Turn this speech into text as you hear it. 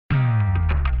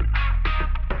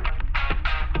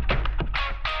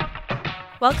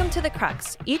Welcome to the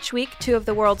Crux. Each week, two of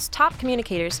the world's top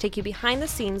communicators take you behind the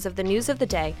scenes of the news of the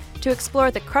day to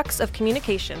explore the crux of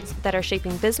communications that are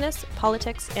shaping business,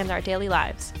 politics, and our daily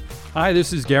lives. Hi,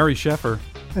 this is Gary Sheffer.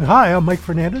 And hi, I'm Mike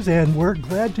Fernandez, and we're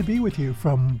glad to be with you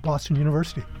from Boston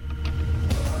University.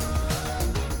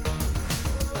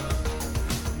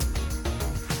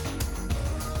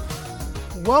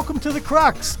 Welcome to the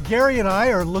Crux. Gary and I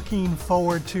are looking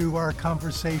forward to our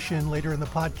conversation later in the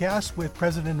podcast with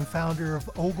President and founder of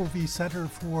Ogilvy Center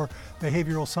for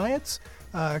Behavioral Science,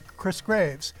 Chris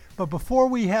Graves. But before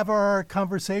we have our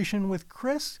conversation with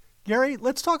Chris, Gary,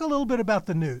 let's talk a little bit about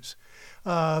the news.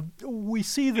 We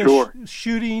see the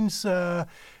shootings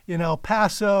in El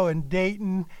Paso and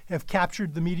Dayton have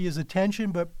captured the media's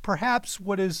attention, but perhaps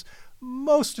what is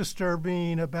most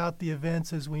disturbing about the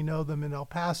events as we know them in El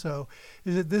Paso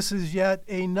is that this is yet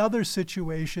another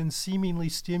situation seemingly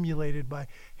stimulated by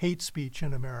hate speech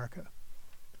in America.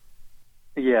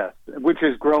 Yes, which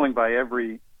is growing by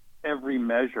every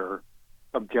measure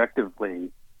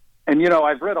objectively. And, you know,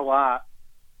 I've read a lot,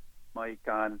 Mike,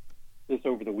 on this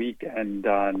over the weekend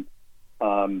on,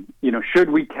 should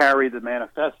we carry the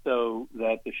manifesto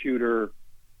that the shooter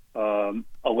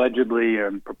allegedly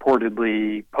and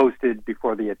purportedly posted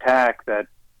before the attack that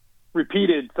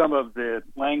repeated some of the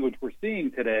language we're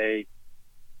seeing today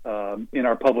in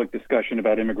our public discussion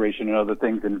about immigration and other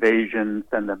things, invasion,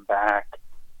 send them back,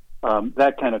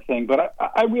 that kind of thing. But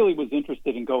I really was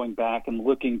interested in going back and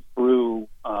looking through,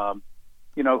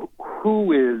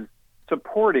 who is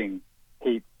supporting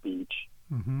hate speech.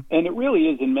 Mm-hmm. And it really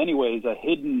is in many ways a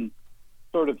hidden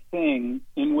sort of thing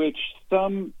in which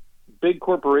some big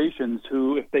corporations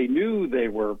who, if they knew they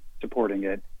were supporting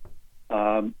it,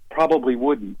 probably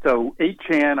wouldn't. So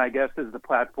 8chan, I guess, is the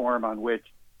platform on which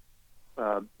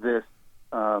this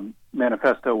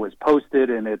manifesto was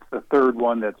posted, and it's the third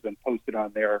one that's been posted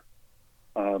on there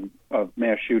of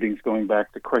mass shootings going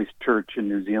back to Christchurch in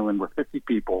New Zealand where 50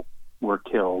 people were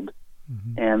killed.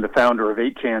 Mm-hmm. And the founder of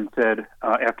 8chan said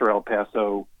after El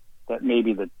Paso that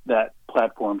maybe that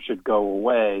platform should go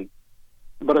away.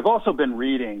 But I've also been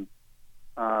reading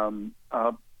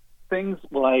things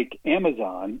like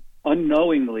Amazon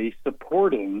unknowingly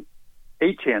supporting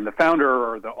 8chan. The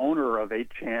founder or the owner of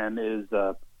 8chan is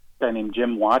a guy named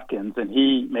Jim Watkins, and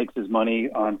he makes his money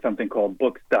on something called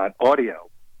books.audio.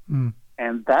 Mm.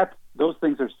 And those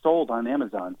things are sold on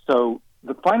Amazon. So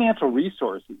the financial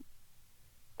resources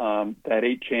that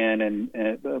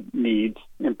 8chan needs,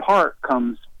 in part,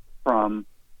 comes from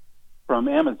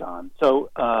Amazon. So,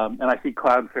 and I see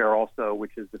Cloudflare also,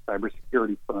 which is the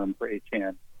cybersecurity firm for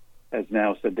 8chan, has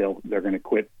now said they're going to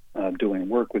quit doing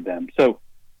work with them. So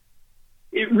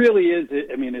it really is,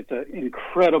 it's an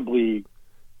incredibly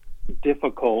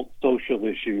difficult social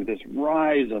issue, this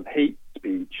rise of hate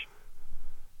speech.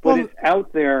 But it's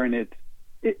out there, and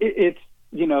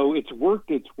it's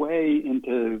worked its way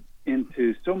into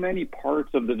so many parts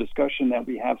of the discussion that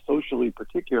we have socially,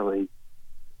 particularly.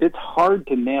 It's hard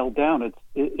to nail down.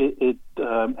 It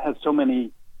has so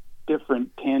many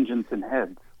different tangents and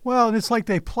heads. Well, and it's like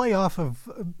they play off of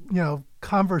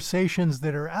conversations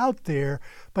that are out there,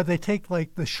 but they take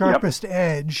like the sharpest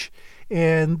edge,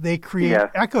 and they create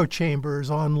echo chambers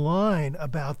online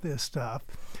about this stuff.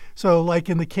 So, like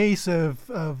in the case of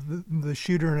the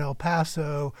shooter in El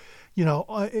Paso,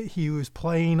 he was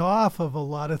playing off of a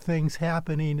lot of things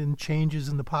happening and changes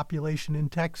in the population in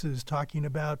Texas, talking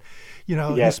about,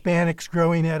 Hispanics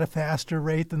growing at a faster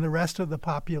rate than the rest of the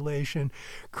population,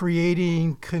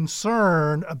 creating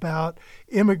concern about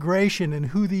immigration and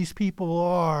who these people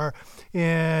are.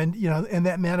 And, and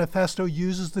that manifesto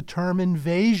uses the term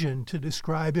invasion to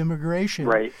describe immigration,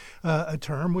 right. A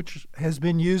term which has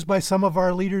been used by some of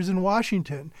our leaders in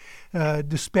Washington,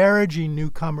 disparaging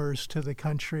newcomers to the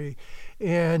country.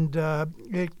 And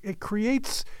it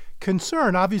creates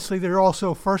concern. Obviously, there are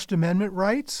also First Amendment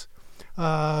rights,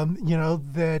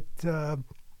 that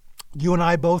you and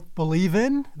I both believe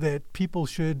in, that people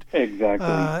should.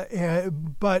 Exactly.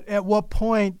 But at what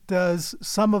point does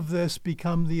some of this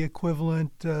become the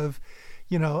equivalent of,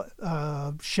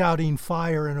 shouting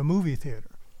fire in a movie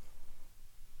theater?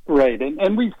 Right.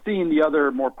 And we've seen the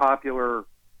other more popular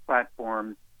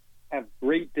platforms have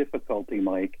great difficulty,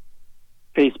 Mike.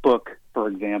 Facebook, for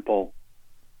example,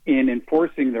 in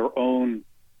enforcing their own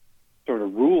sort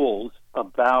of rules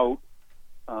about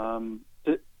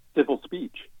civil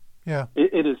speech. Yeah,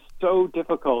 it is so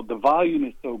difficult. The volume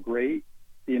is so great.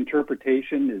 The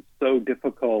interpretation is so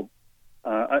difficult.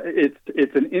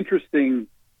 It's an interesting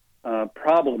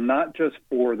problem, not just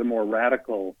for the more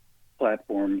radical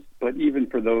platforms, but even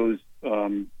for those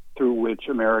through which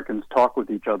Americans talk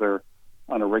with each other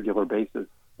on a regular basis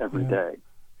every day.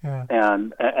 Yeah.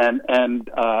 And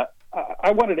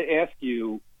I wanted to ask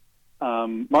you,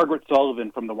 Margaret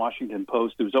Sullivan from the Washington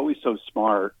Post, who's always so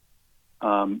smart,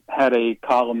 had a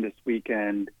column this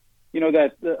weekend,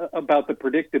 about the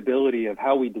predictability of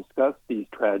how we discuss these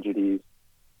tragedies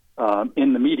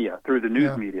in the media, through the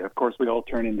news media. Of course, we all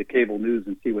turn into cable news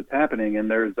and see what's happening, and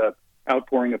there's a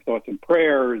outpouring of thoughts and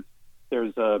prayers.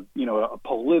 There's a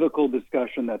political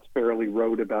discussion that's fairly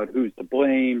rote about who's to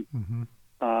blame. Mm-hmm.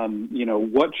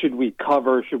 What should we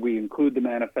cover? Should we include the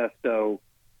manifesto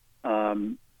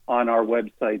on our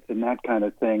websites and that kind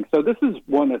of thing? So this is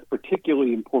one that's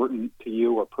particularly important to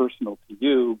you or personal to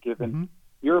you, given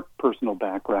your personal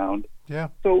background. Yeah.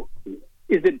 So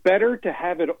is it better to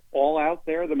have it all out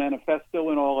there, the manifesto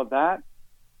and all of that?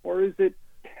 Or is it,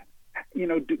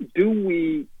 do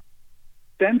we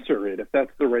censor it, if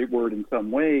that's the right word in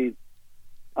some ways,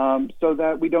 so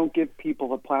that we don't give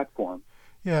people a platform?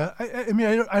 Yeah,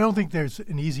 I don't think there's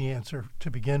an easy answer to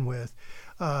begin with.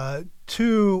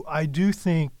 Two, I do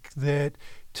think that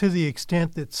to the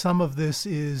extent that some of this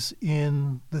is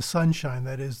in the sunshine,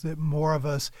 that is, that more of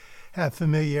us have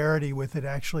familiarity with it,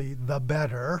 actually, the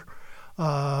better.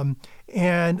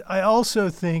 And I also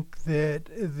think that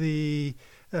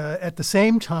at the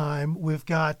same time, we've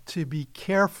got to be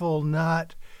careful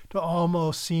not to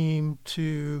almost seem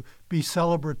to be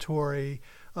celebratory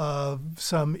of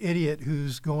some idiot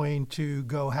who's going to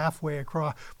go halfway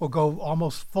across, or go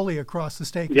almost fully across the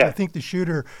state. Yes. I think the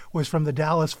shooter was from the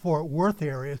Dallas-Fort Worth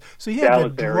area. So he had to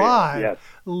drive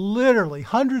literally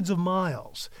hundreds of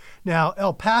miles. Now,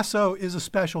 El Paso is a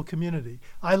special community.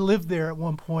 I lived there at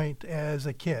one point as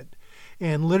a kid,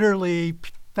 and literally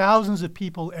thousands of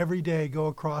people every day go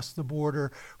across the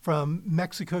border from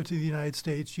Mexico to the United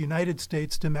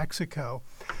States to Mexico.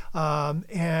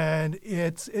 And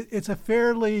it's a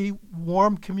fairly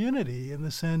warm community in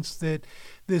the sense that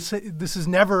this has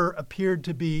never appeared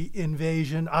to be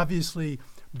invasion. Obviously,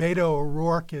 Beto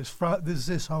O'Rourke is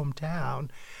his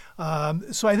hometown.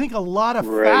 So I think a lot of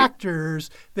factors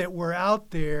that were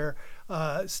out there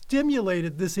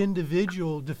stimulated this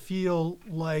individual to feel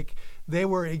like they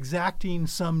were exacting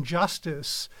some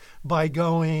justice by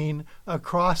going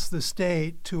across the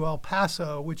state to El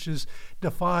Paso, which is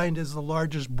defined as the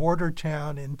largest border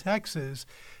town in Texas,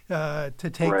 to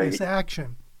take this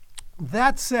action.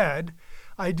 That said,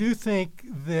 I do think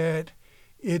that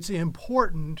it's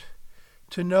important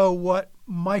to know what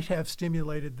might have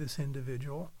stimulated this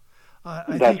individual.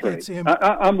 That's right.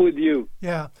 I'm with you.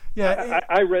 Yeah.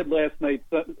 I read last night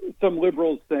some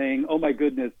liberals saying, "Oh my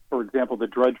goodness!" For example, the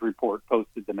Drudge Report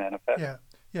posted the manifesto.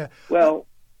 Yeah. Well,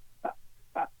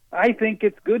 I think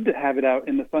it's good to have it out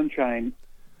in the sunshine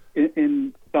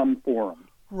in some forum,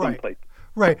 someplace.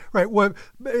 Right. Well,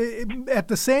 at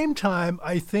the same time,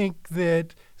 I think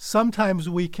that sometimes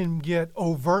we can get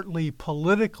overtly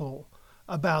political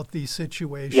about these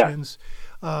situations.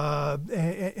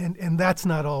 And that's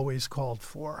not always called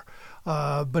for.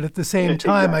 But at the same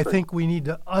time, I think we need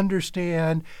to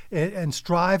understand and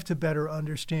strive to better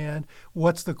understand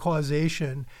what's the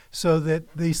causation so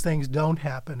that these things don't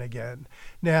happen again.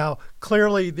 Now,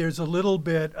 clearly, there's a little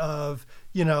bit of,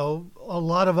 a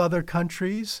lot of other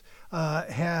countries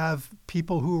have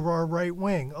people who are right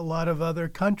wing. A lot of other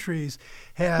countries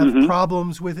have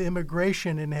problems with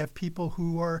immigration and have people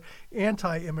who are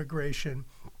anti-immigration.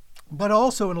 But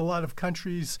also in a lot of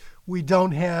countries, we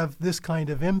don't have this kind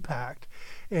of impact.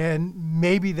 And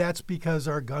maybe that's because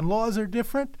our gun laws are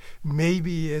different.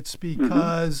 Maybe it's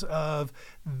because of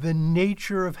the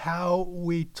nature of how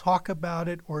we talk about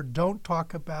it or don't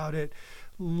talk about it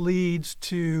leads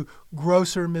to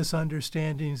grosser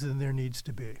misunderstandings than there needs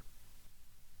to be.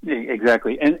 Yeah,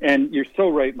 exactly. And you're so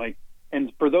right, Mike.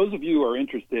 And for those of you who are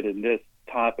interested in this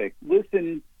topic,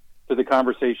 listen to the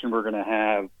conversation we're going to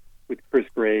have with Chris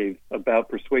Graves about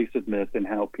persuasiveness and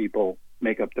how people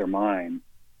make up their minds.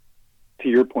 To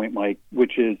your point, Mike,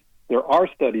 which is there are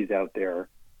studies out there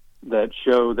that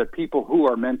show that people who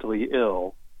are mentally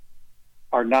ill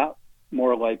are not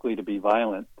more likely to be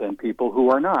violent than people who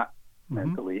are not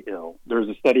mentally ill. There's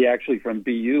a study actually from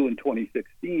BU in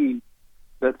 2016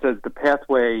 that says the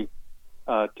pathway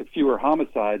to fewer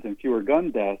homicides and fewer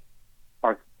gun deaths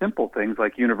are simple things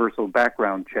like universal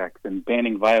background checks and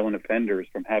banning violent offenders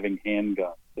from having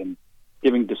handguns and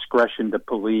giving discretion to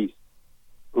police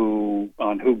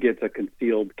on who gets a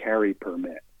concealed carry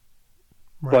permit.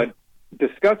 But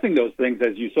discussing those things,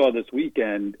 as you saw this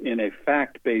weekend, in a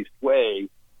fact-based way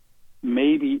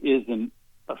maybe isn't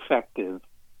effective,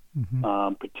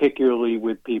 particularly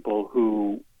with people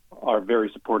who are very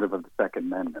supportive of the Second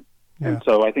Amendment. Yeah. And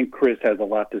so I think Chris has a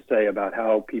lot to say about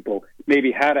how people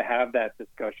maybe how to have that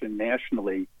discussion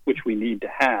nationally, which we need to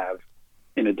have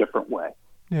in a different way.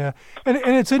 Yeah, and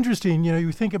it's interesting,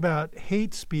 you think about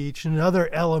hate speech, and another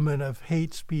element of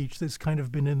hate speech that's kind of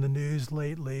been in the news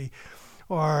lately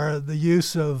are the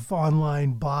use of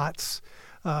online bots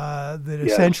that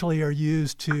essentially are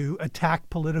used to attack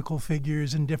political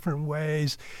figures in different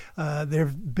ways. There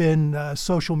have been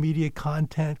social media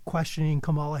content questioning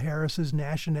Kamala Harris's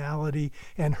nationality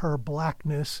and her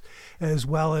blackness, as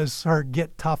well as her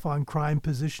get tough on crime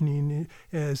positioning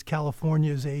as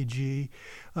California's AG.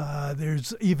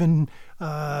 There's even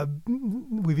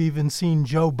we've even seen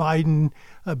Joe Biden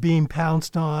being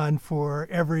pounced on for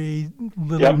every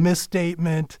little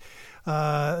misstatement.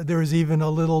 There was even a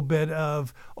little bit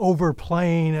of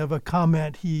overplaying of a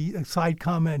side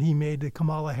comment he made to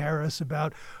Kamala Harris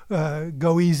about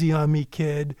 "Go easy on me,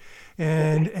 kid,"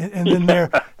 and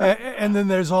then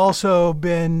there's also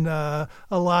been a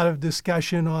lot of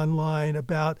discussion online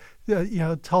about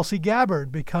Tulsi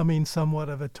Gabbard becoming somewhat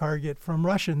of a target from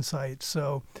Russian sites.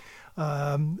 So.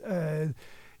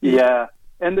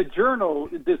 And the Journal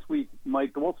this week,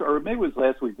 Mike, or maybe it was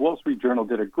last week, Wall Street Journal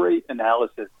did a great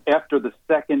analysis after the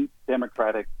second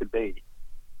Democratic debate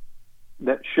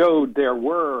that showed there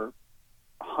were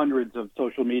hundreds of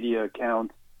social media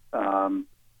accounts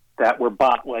that were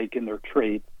bot-like in their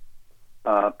traits,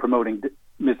 promoting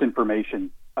misinformation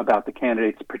about the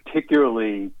candidates,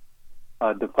 particularly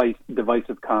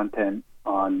divisive content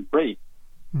on race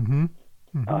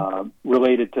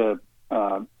related to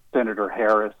Senator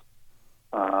Harris.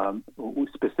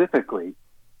 Specifically,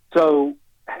 so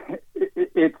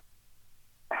it's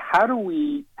how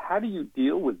do you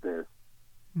deal with this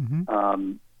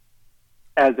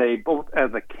both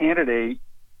as a candidate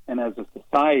and as a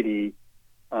society,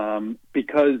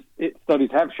 because studies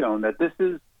have shown that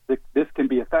this can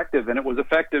be effective, and it was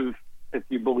effective, if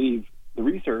you believe the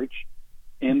research,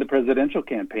 in the presidential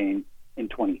campaign in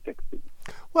 2016.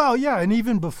 Well, yeah, and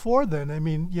even before then, I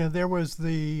mean, there was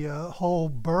the whole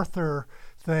birther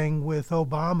thing with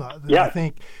Obama that I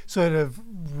think sort of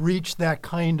reached that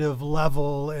kind of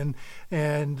level and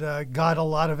got a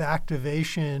lot of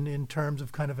activation in terms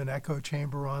of kind of an echo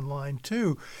chamber online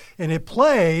too, and it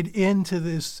played into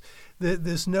this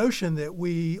notion that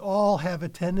we all have a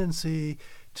tendency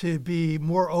to be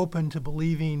more open to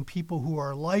believing people who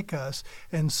are like us.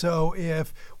 And so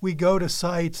if we go to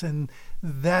sites and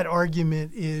that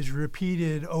argument is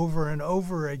repeated over and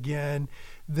over again,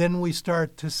 then we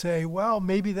start to say, well,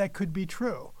 maybe that could be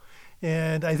true.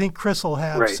 And I think Chris will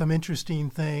have some interesting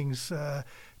things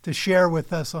to share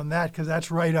with us on that, because that's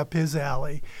right up his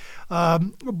alley.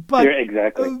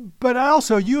 Exactly. But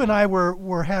also, you and I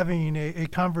were having a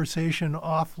conversation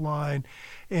offline,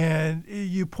 and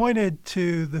you pointed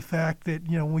to the fact that,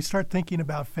 when we start thinking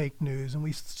about fake news and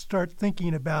we start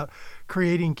thinking about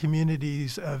creating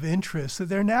communities of interest, that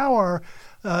there now are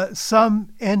some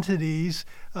entities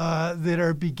that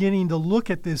are beginning to look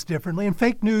at this differently. And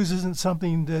fake news isn't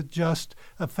something that just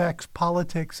affects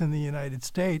politics in the United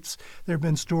States. There have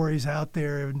been stories out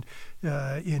there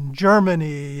in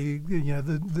Germany.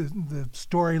 The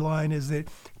storyline is that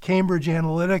Cambridge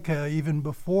Analytica, even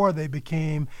before they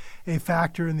became a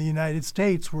factor in the United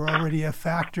States, were already a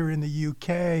factor in the UK,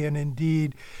 and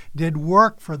indeed did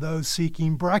work for those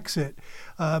seeking Brexit.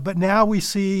 But now we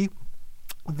see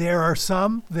there are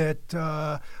some that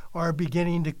are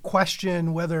beginning to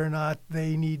question whether or not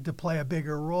they need to play a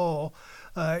bigger role.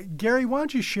 Gary, why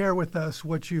don't you share with us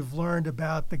what you've learned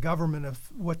about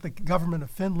what the government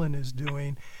of Finland is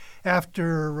doing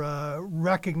after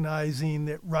recognizing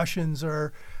that Russians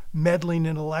are meddling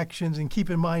in elections? And keep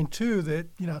in mind too that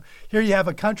here you have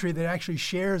a country that actually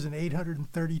shares an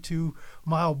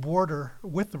 832-mile border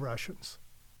with the Russians.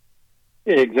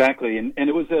 Exactly, and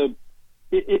it was a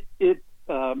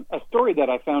story that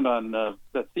I found on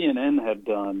that CNN had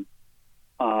done,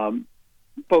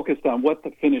 focused on what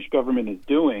the Finnish government is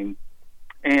doing,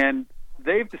 and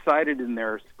they've decided in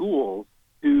their schools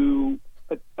to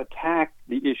attack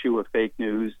the issue of fake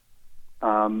news,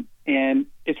 and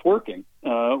it's working.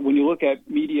 When you look at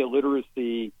media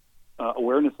literacy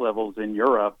awareness levels in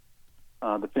Europe,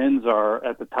 the Finns are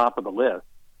at the top of the list,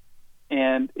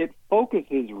 and it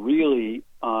focuses really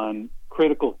on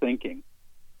critical thinking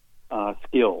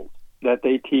skills that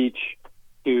they teach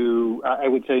to, I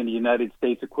would say, in the United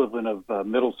States equivalent of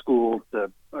middle school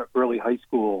to early high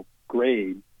school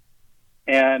grade.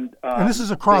 And this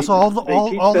is across all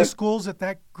the schools at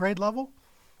that grade level?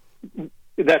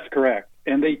 That's correct.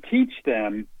 And they teach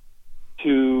them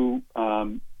to,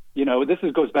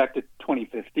 goes back to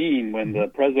 2015 when the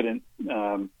president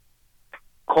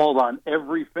called on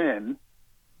every Finn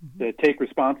to take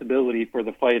responsibility for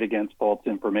the fight against false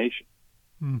information.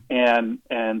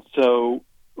 And so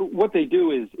what they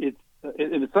do is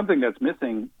it's something that's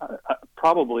missing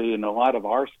probably in a lot of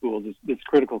our schools is this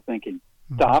critical thinking.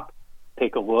 Stop,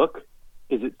 take a look.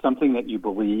 Is it something that you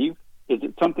believe? Is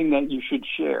it something that you should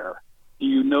share? Do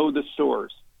you know the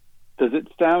source? Does it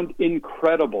sound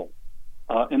incredible?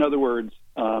 In other words,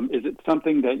 is it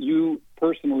something that you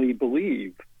personally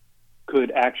believe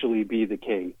could actually be the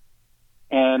case?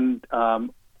 And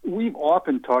we've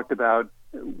often talked about,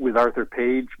 with Arthur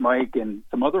Page, Mike, and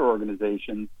some other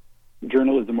organizations,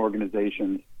 journalism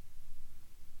organizations,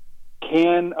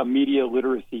 can a media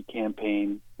literacy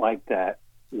campaign like that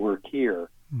work here?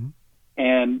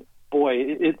 And boy,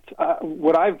 it's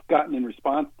what I've gotten in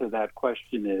response to that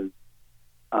question is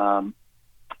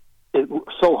it's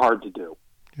so hard to do,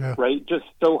 right? Just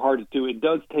so hard to do. It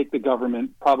does take the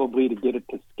government probably to get it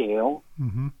to scale,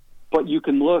 but you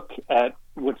can look at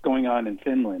what's going on in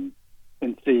Finland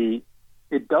and see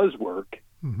it does work.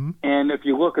 And if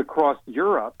you look across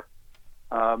Europe,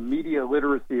 media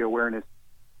literacy awareness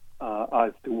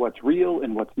as to what's real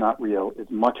and what's not real is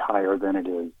much higher than it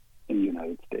is in the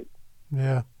United States.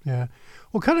 Yeah.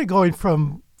 Well, kind of going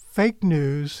from fake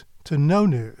news to no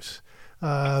news.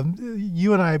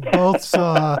 You and I both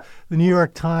saw the New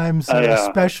York Times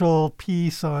special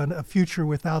piece on a future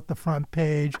without the front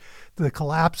page, the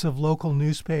collapse of local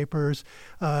newspapers.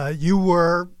 You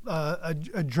were a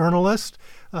journalist.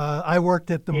 I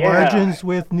worked at the margins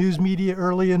with news media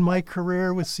early in my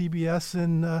career with CBS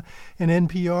and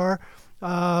NPR.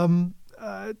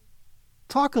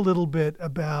 Talk a little bit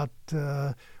about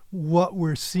what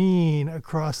we're seeing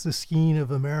across the skein of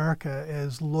America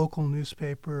as local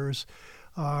newspapers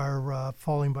are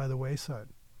falling by the wayside.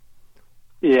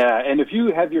 Yeah, and if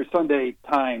you have your Sunday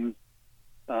Times,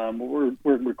 we're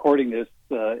recording this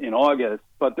in August,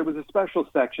 but there was a special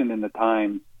section in the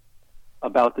Times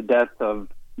about the death of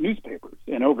newspapers.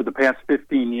 And over the past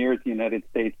 15 years in the United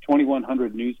States,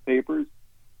 2,100 newspapers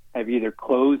have either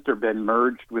closed or been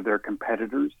merged with their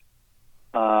competitors.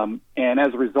 And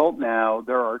as a result now,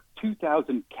 there are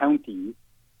 2,000 counties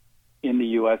in the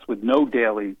U.S. with no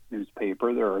daily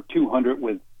newspaper. There are 200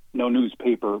 with no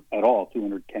newspaper at all,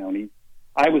 200 counties.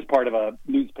 I was part of a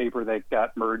newspaper that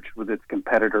got merged with its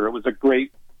competitor. It was a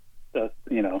great,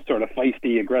 sort of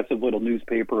feisty, aggressive little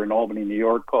newspaper in Albany, New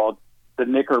York called the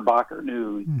Knickerbocker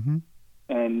News.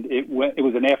 And it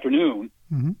was an afternoon,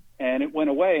 and it went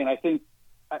away. And I think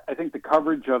the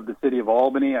coverage of the city of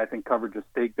Albany, I think coverage of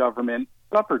state government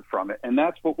suffered from it. And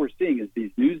that's what we're seeing is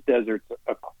these news deserts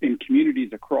in communities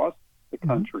across the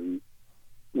country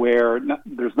where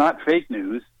there's not fake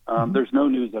news. There's no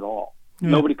news at all.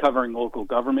 Nobody covering local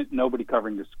government, nobody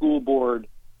covering the school board,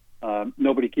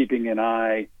 nobody keeping an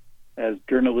eye, as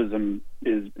journalism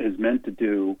is meant to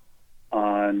do,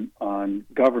 on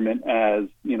government as,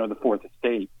 the fourth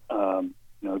estate.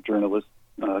 Journalists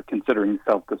considering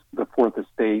self the fourth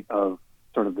estate of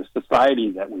sort of the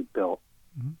society that we've built.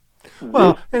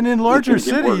 Well, and in larger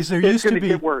cities, there used to be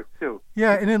get worse too.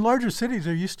 Yeah, and in larger cities,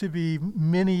 there used to be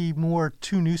many more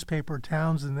two-newspaper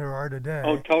towns than there are today.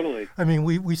 Oh, totally. I mean,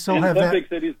 we still have that. In some big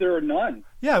cities, there are none.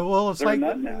 Yeah, well, it's there like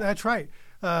are none now. That's right.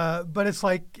 But it's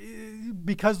like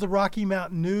because the Rocky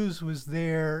Mountain News was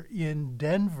there in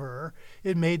Denver,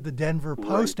 it made the Denver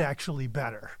Post actually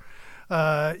better.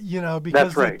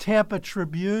 Because the Tampa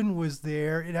Tribune was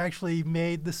there, it actually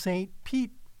made the St.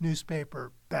 Pete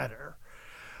newspaper better.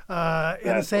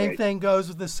 And the same thing goes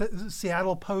with the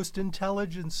Seattle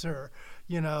Post-Intelligencer.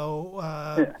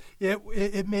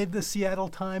 It made the Seattle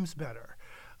Times better.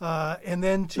 And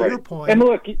then to your point, and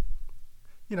look,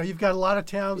 you've got a lot of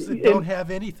towns that don't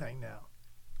have anything now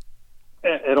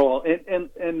at all.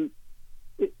 And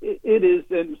it is,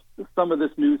 and some of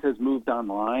this news has moved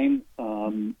online,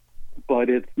 but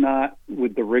it's not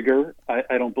with the rigor,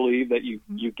 I don't believe, that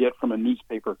you get from a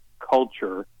newspaper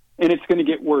culture. And it's going to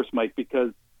get worse, Mike,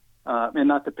 because and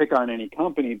not to pick on any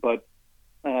company, but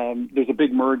there's a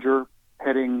big merger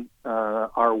heading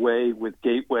our way with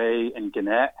Gateway and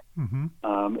Gannett.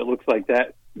 It looks like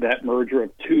that merger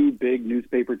of two big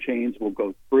newspaper chains will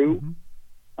go through,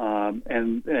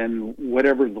 and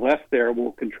whatever's left there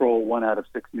will control 1 out of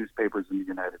 6 newspapers in the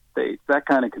United States. That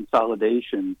kind of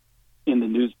consolidation in the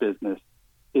news business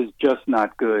is just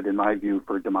not good, in my view,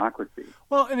 for democracy.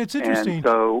 Well, and it's interesting. And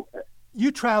so,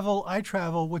 you travel, I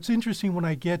travel. What's interesting when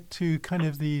I get to kind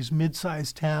of these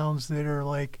mid-sized towns that are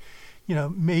like,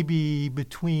 maybe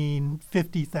between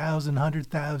 50,000,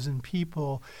 100,000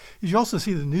 people, is you also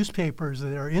see the newspapers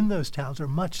that are in those towns are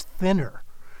much thinner.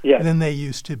 than they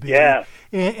used to be. Yeah.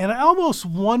 And I almost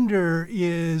wonder,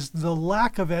 is the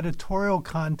lack of editorial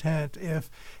content, if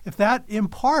that in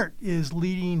part is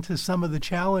leading to some of the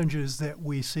challenges that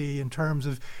we see in terms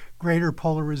of greater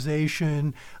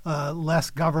polarization, less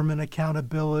government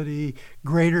accountability,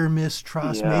 greater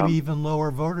mistrust, maybe even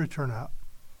lower voter turnout.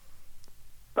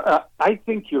 I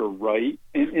think you're right.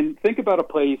 And think about a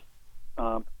place,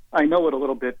 I know it a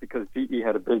little bit because GE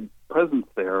had a big presence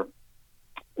there,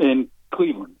 in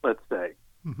Cleveland, let's say.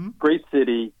 Mm-hmm. Great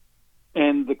city.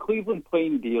 And the Cleveland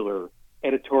Plain Dealer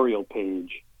editorial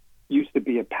page used to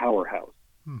be a powerhouse,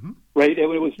 mm-hmm. right? It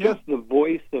was just the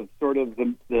voice of sort of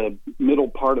the middle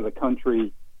part of the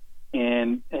country,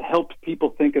 and it helped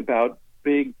people think about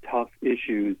big, tough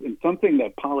issues, and something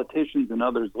that politicians and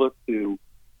others look to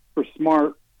for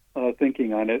smart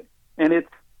thinking on it. And it's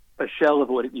a shell of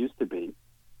what it used to be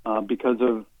because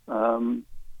of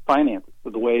finance,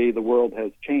 the way the world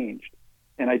has changed.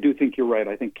 And I do think you're right.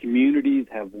 I think communities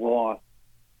have lost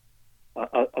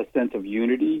a sense of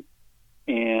unity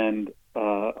and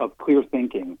of clear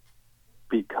thinking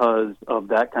because of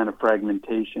that kind of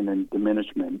fragmentation and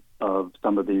diminishment of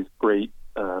some of these great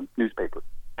newspapers.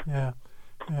 Yeah.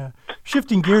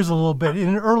 Shifting gears a little bit, in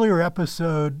an earlier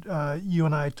episode, you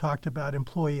and I talked about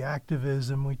employee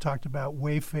activism. We talked about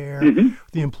Wayfair, mm-hmm.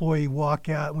 the employee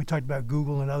walkout, and we talked about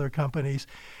Google and other companies.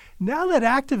 Now that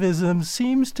activism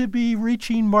seems to be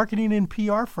reaching marketing and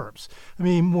PR firms. I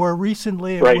mean, more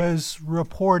recently it was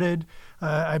reported,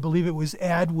 I believe it was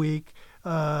Adweek,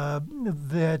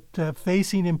 that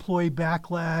facing employee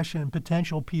backlash and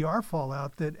potential PR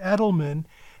fallout, that Edelman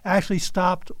actually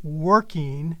stopped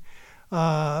working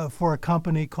for a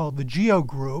company called the Geo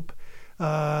Group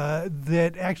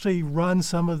that actually runs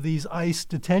some of these ICE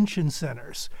detention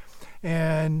centers.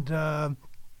 And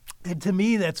to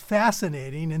me, that's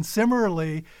fascinating. And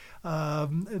similarly,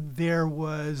 there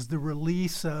was the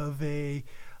release of a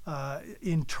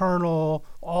internal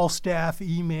all-staff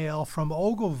email from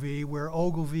Ogilvy, where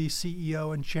Ogilvy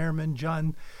CEO and chairman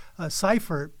John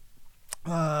Seifert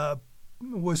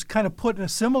was kind of put in a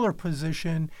similar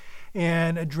position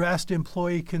and addressed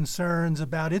employee concerns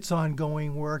about its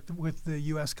ongoing work with the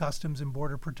U.S. Customs and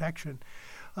Border Protection.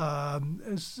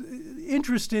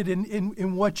 Interested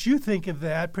in what you think of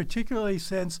that, particularly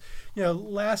since,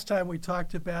 last time we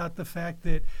talked about the fact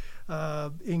that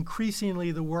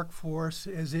increasingly the workforce,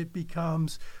 as it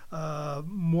becomes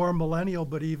more millennial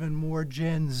but even more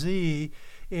Gen Z,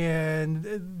 and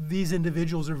these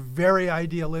individuals are very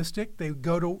idealistic. They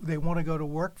want to go to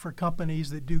work for companies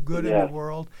that do good in the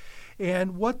world,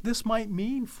 and what this might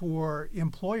mean for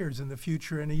employers in the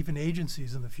future and even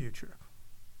agencies in the future.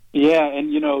 Yeah,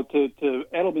 and to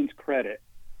Edelman's credit,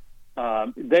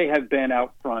 they have been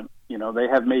out front. They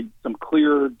have made some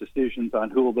clear decisions on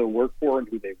who they'll work for and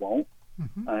who they won't.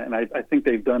 Mm-hmm. And I think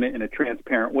they've done it in a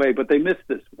transparent way, but they missed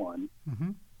this one.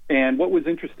 Mm-hmm. And what was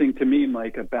interesting to me,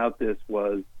 Mike, about this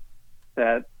was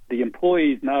that the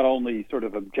employees not only sort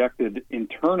of objected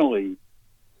internally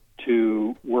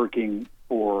to working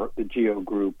for the Geo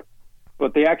Group,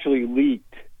 but they actually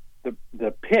leaked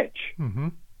the pitch mm-hmm.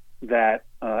 that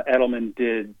Edelman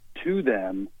did to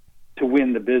them to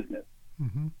win the business,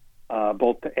 mm-hmm.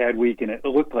 Both to Adweek and it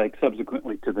looked like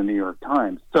subsequently to the New York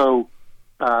Times. So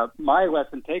my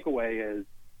lesson takeaway is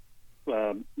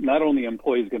not only are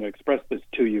employees going to express this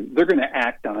to you, they're going to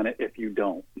act on it if you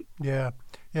don't. Yeah.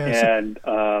 And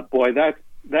boy,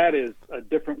 that is a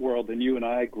different world than you and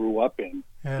I grew up in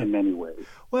many ways.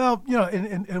 Well,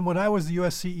 and when I was the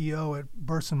U.S. CEO at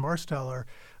Burson Marsteller,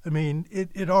 I mean,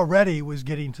 it already was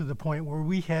getting to the point where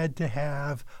we had to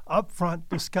have upfront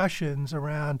discussions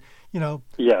around,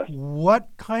 what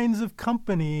kinds of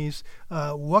companies,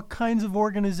 what kinds of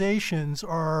organizations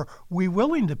are we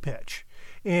willing to pitch?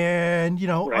 And,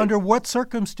 under what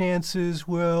circumstances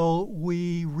will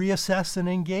we reassess an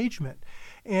engagement?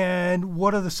 And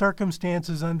what are the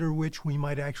circumstances under which we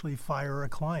might actually fire a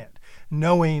client,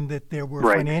 knowing that there were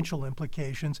financial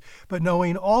implications, but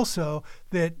knowing also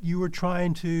that you were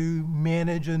trying to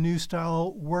manage a new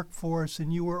style workforce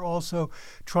and you were also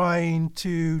trying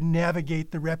to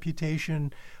navigate the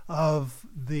reputation of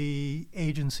the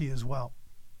agency as well.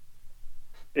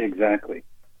 Exactly.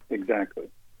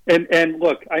 And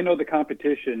look, I know the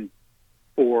competition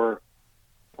for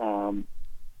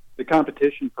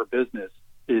business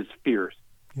is fierce.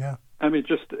 Yeah. I mean,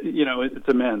 just, it's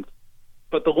immense.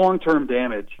 But the long-term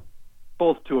damage,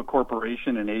 both to a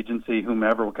corporation, an agency,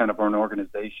 whomever, what kind of an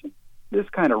organization, this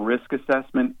kind of risk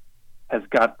assessment has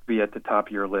got to be at the top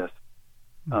of your list.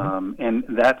 Mm-hmm. And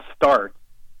that starts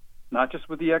not just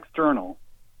with the external,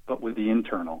 but with the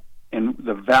internal. And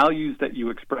the values that you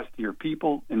express to your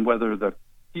people and whether the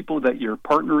people that you're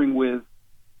partnering with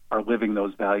are living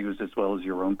those values as well as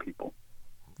your own people.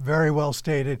 Very well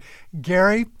stated.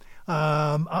 Gary,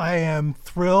 I am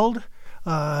thrilled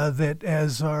that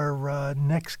as our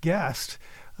next guest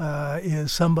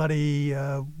is somebody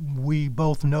we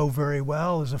both know very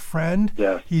well as a friend.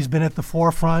 Yes. He's been at the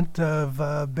forefront of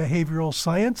behavioral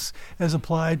science as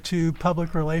applied to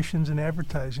public relations and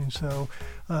advertising. So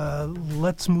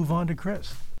let's move on to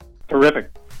Chris.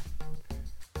 Terrific.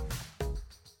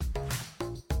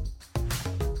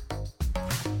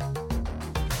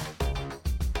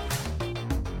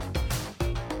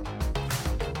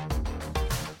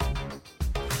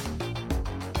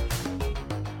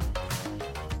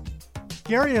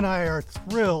 Gary and I are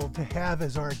thrilled to have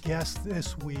as our guest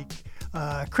this week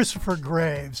Christopher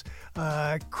Graves.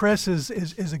 Chris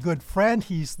is a good friend.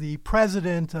 He's the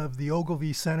president of the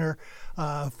Ogilvy Center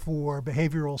for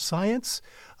Behavioral Science.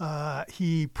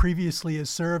 He previously has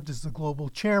served as the global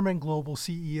chairman, global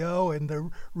CEO, and the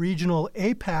regional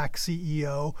APAC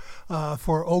CEO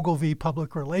for Ogilvy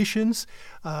Public Relations.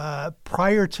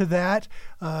 Prior to that,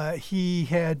 he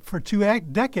had for 2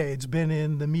 decades been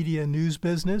in the media and news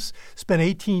business, spent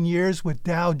 18 years with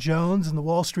Dow Jones and the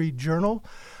Wall Street Journal.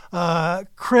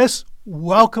 Chris,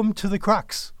 welcome to the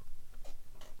Crux.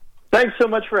 Thanks so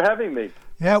much for having me.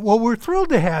 Yeah, well, we're thrilled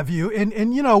to have you.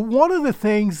 And you know, one of the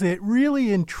things that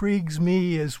really intrigues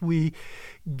me as we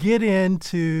get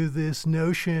into this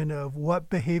notion of what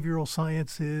behavioral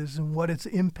science is and what its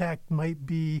impact might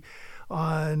be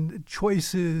on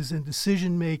choices and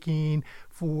decision-making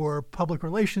for public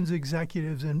relations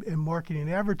executives and marketing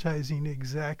and advertising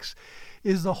execs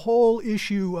is the whole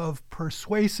issue of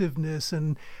persuasiveness.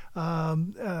 And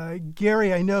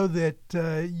Gary, I know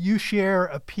that you share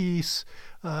a piece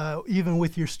even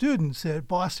with your students at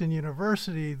Boston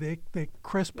University that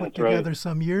Chris put together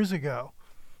some years ago.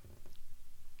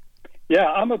 Yeah,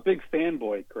 I'm a big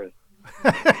fanboy, Chris.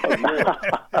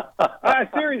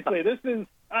 Seriously,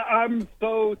 I'm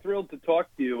so thrilled to talk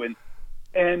to you.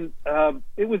 And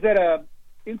it was at a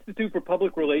Institute for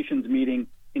Public Relations meeting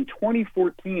in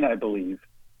 2014, I believe,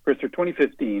 Chris, or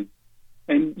 2015.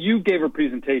 And you gave a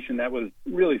presentation that was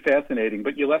really fascinating,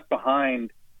 but you left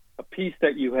behind a piece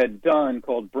that you had done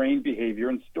called Brain, Behavior,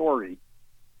 and Story.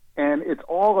 And it's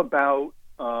all about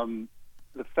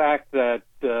the fact that,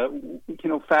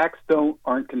 facts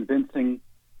aren't convincing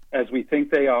as we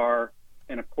think they are.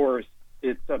 And, of course,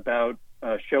 it's about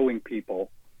showing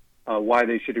people why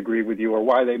they should agree with you or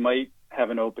why they might have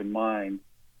an open mind.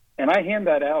 And I hand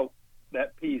that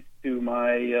piece to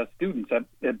my students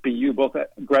at BU, both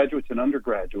graduates and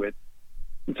undergraduates.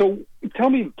 And so tell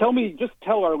me, just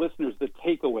tell our listeners the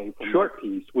takeaway from that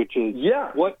piece, which is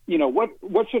what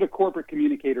should a corporate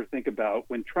communicator think about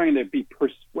when trying to be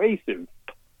persuasive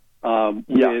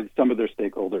with some of their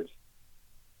stakeholders?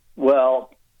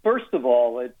 Well, first of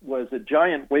all, it was a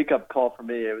giant wake-up call for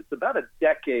me. It was about a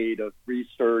decade of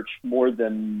research, more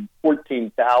than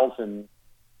 14,000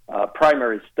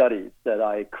 primary studies that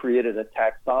I created a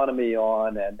taxonomy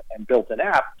on and built an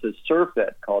app to surf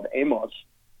it called Amos.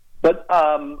 But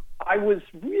I was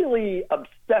really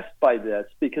obsessed by this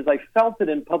because I felt that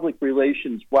in public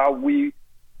relations, while we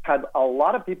had a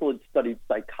lot of people that studied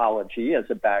psychology as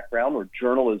a background or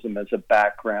journalism as a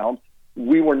background,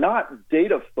 we were not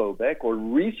data phobic or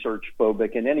research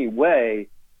phobic in any way,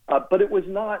 but it was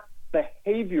not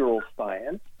behavioral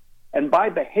science. And by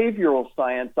behavioral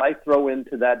science, I throw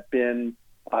into that bin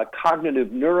cognitive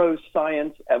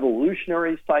neuroscience,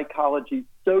 evolutionary psychology,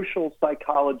 social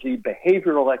psychology,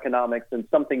 behavioral economics, and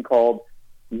something called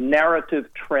narrative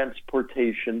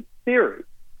transportation theory.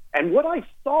 And what I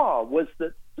saw was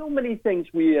that so many things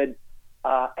we had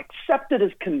accepted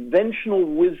as conventional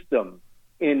wisdom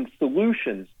in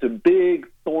solutions to big,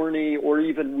 thorny, or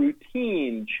even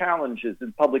routine challenges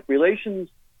in public relations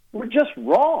were just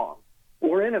wrong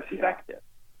or ineffective.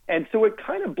 And so it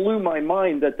kind of blew my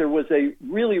mind that there was a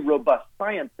really robust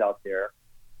science out there.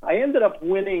 I ended up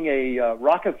winning a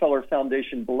Rockefeller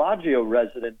Foundation Bellagio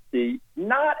residency,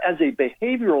 not as a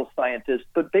behavioral scientist,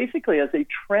 but basically as a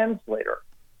translator.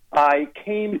 I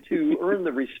came to earn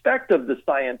the respect of the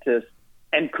scientists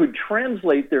and could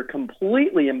translate their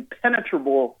completely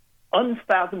impenetrable,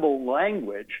 unfathomable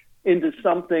language into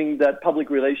something that public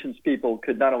relations people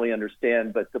could not only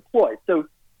understand but deploy. So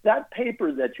that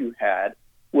paper that you had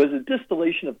was a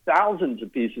distillation of thousands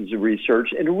of pieces of research,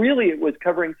 and really it was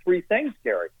covering three things,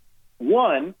 Gary.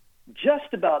 One,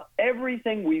 just about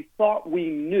everything we thought we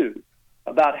knew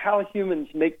about how humans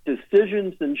make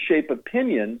decisions and shape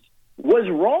opinions was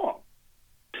wrong.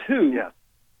 Two,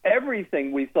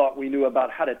 everything we thought we knew about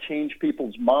how to change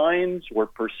people's minds or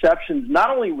perceptions not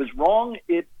only was wrong,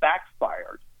 it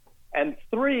backfired. And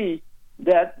 3,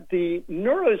 that the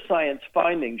neuroscience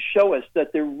findings show us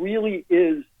that there really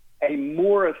is a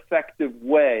more effective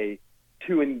way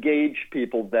to engage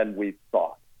people than we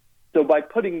thought. So by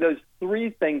putting those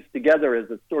 3 things together as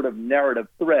a sort of narrative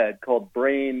thread called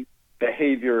brain,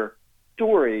 behavior,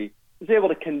 story, is able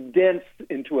to condense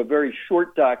into a very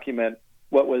short document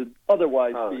what would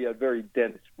otherwise be a very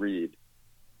dense read.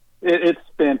 It's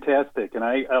fantastic,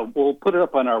 and we'll put it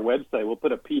up on our website. We'll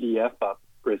put a PDF up,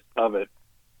 Chris, of it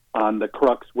on the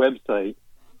Crux website.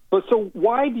 But so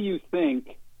why do you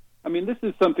think, I mean, this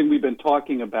is something we've been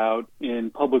talking about in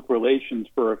public relations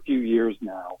for a few years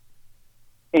now,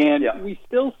 and we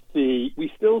still see,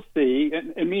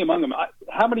 and me among them,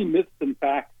 how many myths and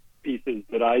facts pieces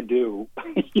that I do,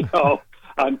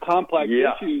 on complex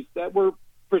issues that were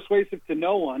persuasive to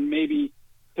no one, maybe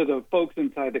to the folks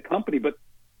inside the company, but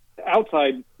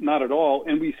outside, not at all.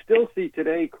 And we still see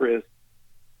today, Chris,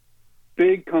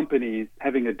 big companies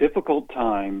having a difficult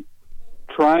time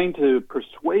trying to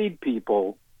persuade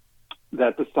people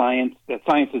that science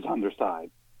is on their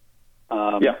side.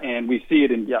 And we see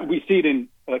it in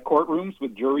courtrooms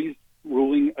with juries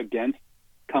ruling against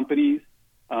companies.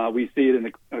 We see it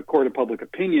in a court of public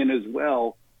opinion as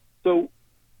well. So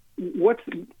what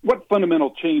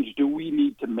fundamental change do we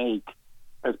need to make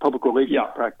as public relations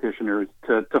practitioners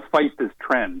to fight this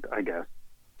trend, I guess?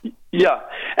 Yeah,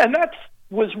 and that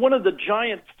was one of the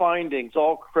giant findings,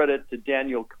 all credit to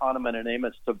Daniel Kahneman and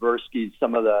Amos Tversky,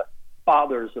 some of the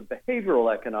fathers of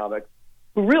behavioral economics,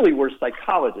 who really were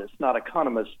psychologists, not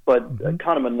economists, but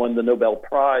Kahneman won the Nobel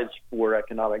Prize for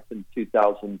economics in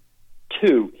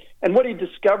 2002. And what he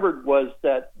discovered was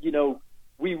that,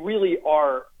 we really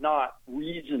are not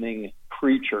reasoning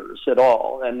creatures at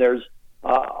all. And there's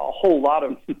a whole lot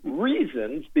of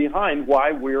reasons behind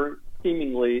why we're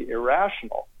seemingly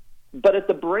irrational. But at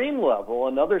the brain level,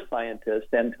 another scientist,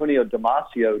 Antonio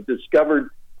Damasio, discovered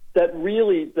that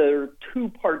really there are 2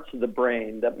 parts of the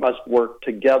brain that must work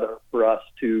together for us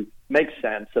to make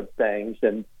sense of things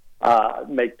and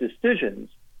make decisions.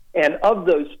 And of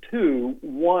those 2,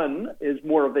 one is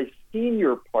more of a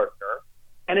senior partner,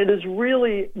 and it is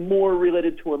really more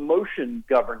related to emotion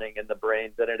governing in the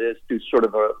brain than it is to sort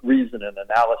of a reason and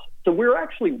analysis. So we're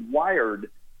actually wired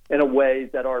in a way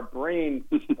that our brain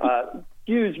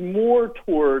skews more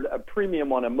toward a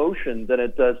premium on emotion than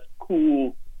it does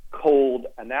cool, cold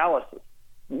analysis.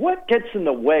 What gets in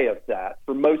the way of that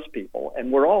for most people,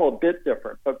 and we're all a bit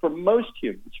different, but for most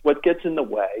humans, what gets in the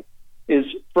way is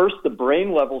first the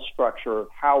brain level structure of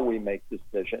how we make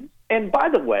decisions. And by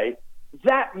the way,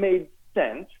 that made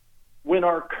sense when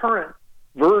our current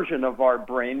version of our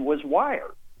brain was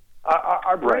wired.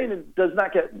 Our brain does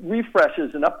not get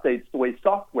refreshes and updates the way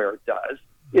software does.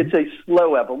 It's a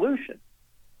slow evolution.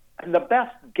 And the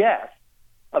best guess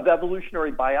of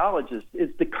evolutionary biologists is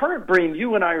the current brain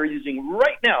you and I are using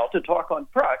right now to talk on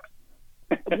Crux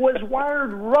was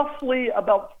wired roughly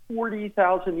about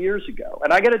 40,000 years ago.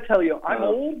 And I got to tell you, I'm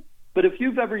old, but if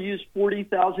you've ever used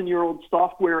 40,000-year-old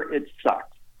software, it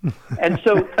sucks. And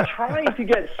so trying to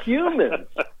get humans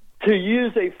to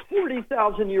use a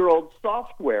 40,000-year-old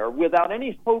software without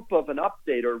any hope of an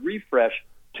update or refresh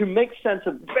to make sense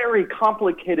of very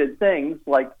complicated things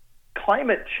like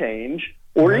climate change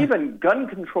or even gun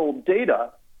control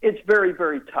data, it's very,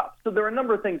 very tough. So there are a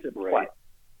number of things at play.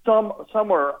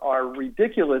 Some are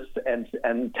ridiculous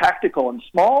and tactical and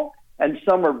small, and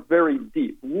some are very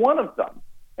deep. One of them,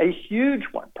 a huge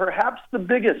one, perhaps the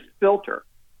biggest filter,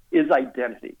 is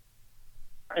identity.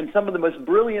 And some of the most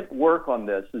brilliant work on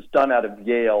this is done out of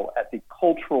Yale at the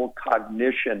Cultural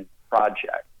Cognition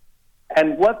Project.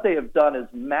 And what they have done is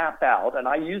map out, and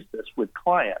I use this with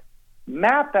clients,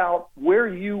 map out where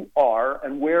you are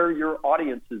and where your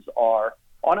audiences are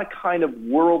on a kind of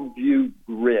worldview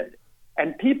grid.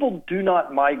 And people do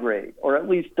not migrate, or at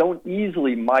least don't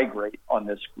easily migrate on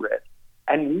this grid.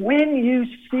 And when you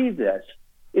see this,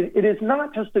 it is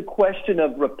not just a question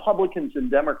of Republicans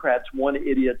and Democrats, one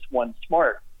idiots, one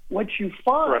smart. What you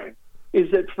find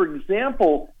is that, for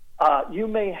example, you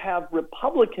may have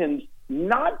Republicans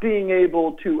not being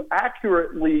able to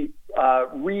accurately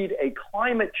read a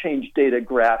climate change data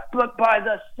graph, but by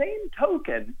the same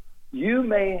token, you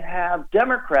may have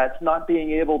Democrats not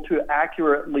being able to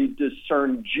accurately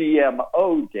discern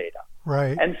GMO data.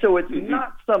 Right. And so it's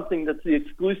not something that's the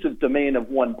exclusive domain of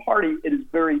one party. It is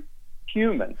very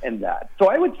human in that. So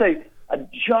I would say a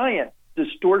giant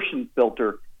distortion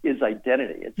filter is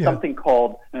identity. It's something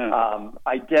called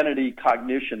identity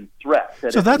cognition threat.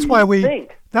 So that's why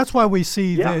we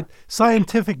see that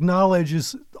scientific knowledge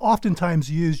is oftentimes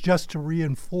used just to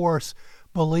reinforce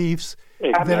beliefs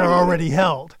that are already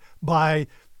held by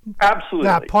Absolutely.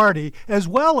 that party, as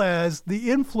well as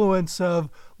the influence of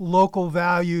local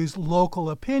values, local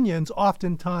opinions,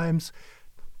 oftentimes,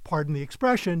 pardon the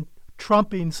expression,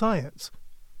 trumping science.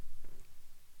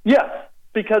 Yes,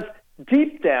 because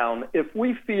deep down, if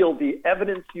we feel the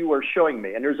evidence you are showing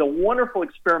me, and there's a wonderful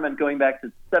experiment going back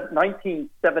to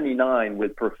 1979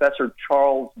 with Professor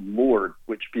Charles Lord,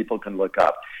 which people can look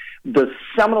up, the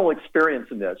seminal experience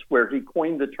in this, where he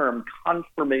coined the term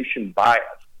confirmation bias,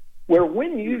 where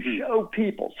when you show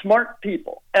people, smart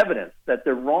people, evidence that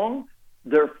they're wrong,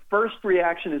 their first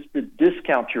reaction is to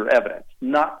discount your evidence,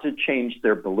 not to change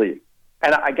their belief.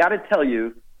 And I got to tell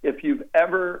you, if you've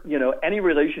ever, any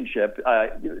relationship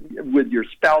with your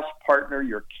spouse, partner,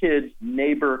 your kids,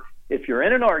 neighbor, if you're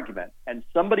in an argument and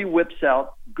somebody whips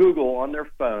out Google on their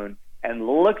phone and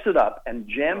looks it up and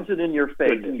jams it in your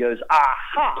face and goes,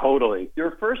 aha, totally.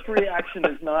 Your first reaction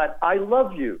is not, I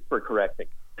love you for correcting.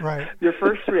 Right. Your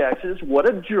first reaction is, what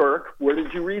a jerk. Where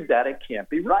did you read that? It can't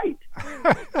be right.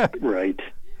 Right.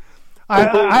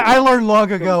 I learned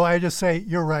long ago, I just say,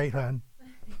 you're right, hon.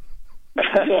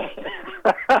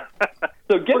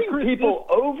 So getting people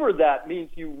over that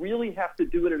means you really have to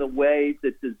do it in a way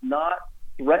that does not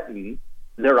threaten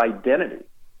their identity.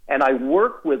 And I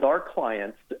work with our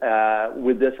clients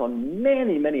with this on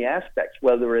many, many aspects,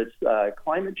 whether it's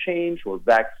climate change or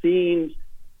vaccines.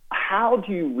 How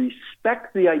do you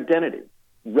respect the identity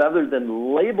rather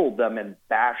than label them and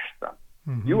bash them?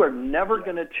 Mm-hmm. You are never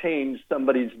going to change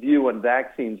somebody's view on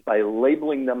vaccines by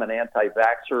labeling them an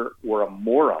anti-vaxxer or a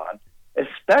moron,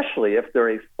 especially if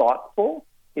they're a thoughtful,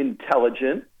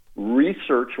 intelligent,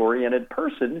 research-oriented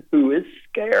person who is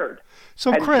scared.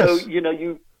 So, Chris,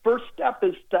 you first step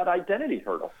is that identity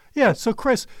hurdle. Yeah. So,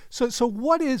 Chris, so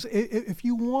what is, if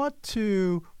you want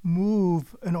to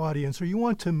move an audience or you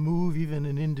want to move even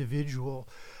an individual,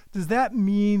 does that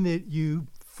mean that you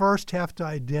first have to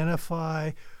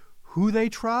identify who they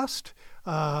trust,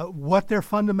 what their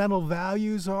fundamental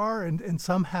values are, and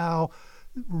somehow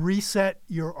reset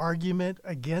your argument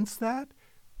against that?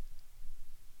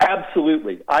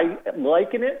 Absolutely. I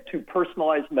liken it to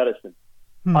personalized medicine.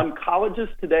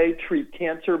 Oncologists today treat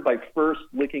cancer by first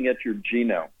looking at your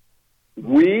genome.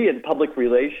 We in public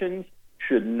relations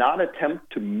should not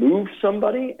attempt to move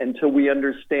somebody until we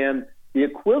understand the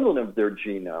equivalent of their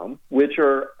genome, which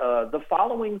are the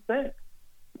following things.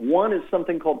 One is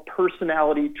something called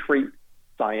personality trait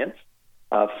science.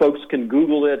 Folks can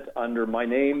Google it under my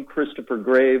name, Christopher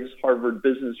Graves, Harvard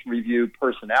Business Review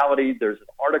personality. There's an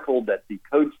article that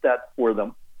decodes that for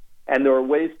them. And there are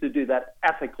ways to do that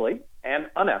ethically and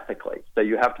unethically. So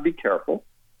you have to be careful.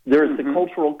 There is the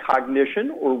cultural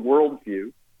cognition or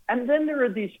worldview. And then there are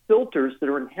these filters that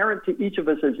are inherent to each of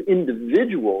us as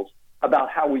individuals about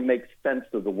how we make sense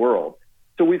of the world.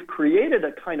 So we've created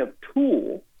a kind of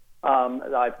tool.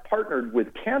 I've partnered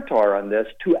with Kantar on this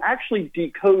to actually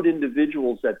decode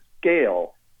individuals at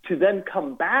scale to then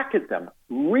come back at them,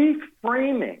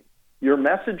 reframing your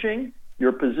messaging,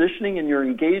 your positioning, and your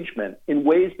engagement in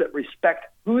ways that respect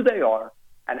who they are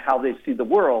and how they see the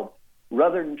world,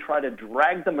 rather than try to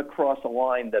drag them across a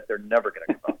line that they're never going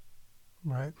to cross.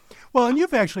 Right. Well, and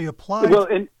you've actually applied.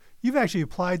 You've actually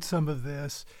applied some of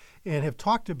this and have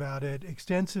talked about it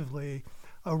extensively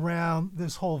around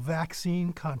this whole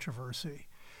vaccine controversy,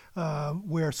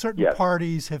 where certain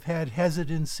parties have had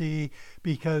hesitancy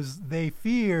because they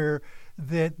fear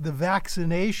that the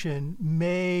vaccination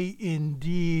may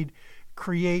indeed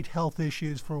create health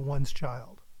issues for one's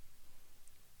child.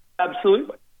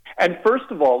 Absolutely. And first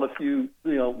of all, if you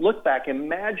look back,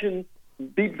 imagine,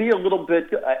 be a little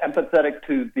bit empathetic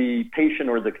to the patient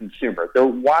or the consumer. They're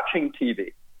watching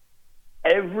TV.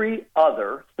 Every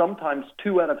other, sometimes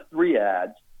 2 out of 3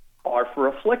 ads are for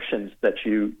afflictions that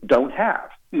you don't have.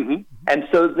 Mm-hmm. And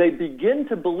so they begin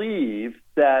to believe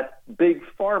that big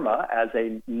pharma, as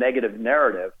a negative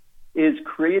narrative, is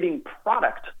creating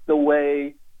product the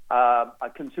way a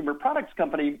consumer products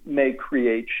company may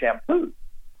create shampoo.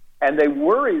 And they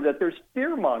worry that there's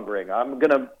fear-mongering. I'm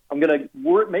gonna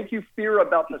make you fear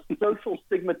about the social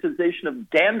stigmatization of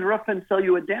dandruff and sell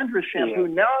you a dandruff shampoo.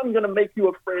 Yeah. Now I'm going to make you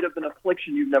afraid of an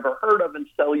affliction you've never heard of and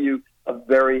sell you a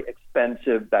very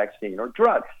expensive vaccine or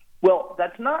drug. Well,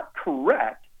 that's not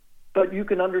correct, but you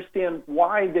can understand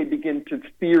why they begin to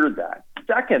fear that.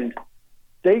 Second,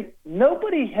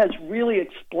 nobody has really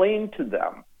explained to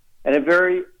them in a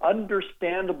very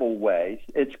understandable way.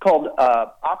 It's called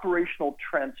operational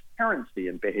transparency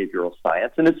in behavioral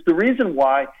science. And it's the reason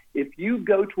why if you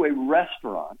go to a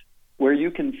restaurant where you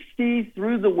can see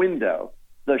through the window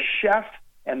the chef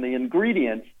and the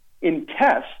ingredients in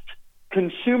tests,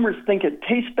 consumers think it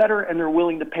tastes better and they're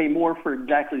willing to pay more for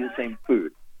exactly the same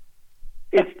food.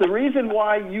 It's the reason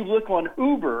why you look on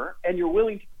Uber and you're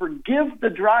willing to forgive the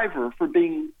driver for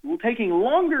taking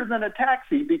longer than a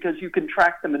taxi because you can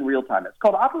track them in real time. It's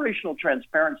called operational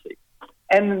transparency.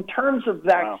 And in terms of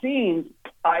vaccines,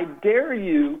 I dare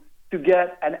you to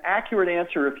get an accurate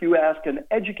answer if you ask an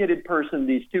educated person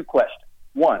these two questions.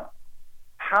 One,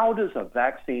 how does a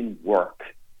vaccine work?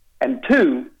 And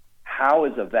two, how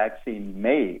is a vaccine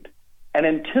made? And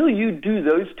until you do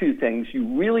those two things,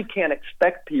 you really can't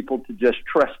expect people to just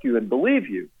trust you and believe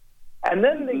you. And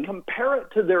then they compare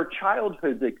it to their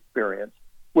childhood experience,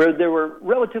 where there were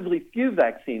relatively few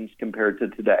vaccines compared to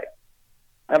today.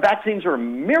 Now, vaccines are a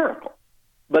miracle.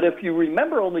 But if you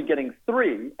remember only getting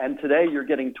 3, and today you're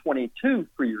getting 22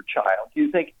 for your child, you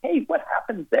think, hey, what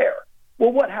happened there?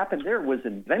 Well, what happened there was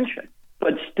invention.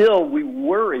 But still, we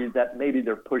worry that maybe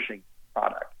they're pushing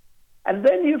product. And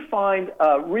then you find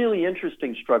really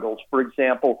interesting struggles. For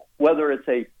example, whether it's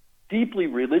a deeply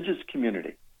religious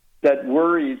community that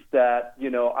worries that,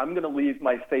 I'm going to leave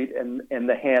my fate in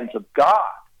the hands of God.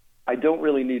 I don't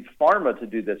really need pharma to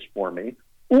do this for me.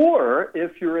 Or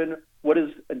if you're in what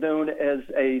is known as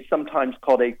sometimes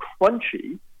called a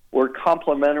crunchy or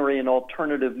complementary and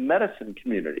alternative medicine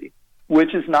community,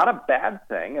 which is not a bad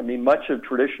thing. I mean, much of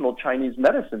traditional Chinese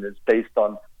medicine is based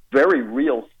on very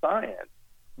real science.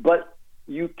 But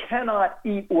you cannot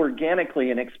eat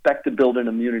organically and expect to build an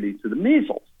immunity to the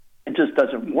measles. It just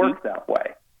doesn't work that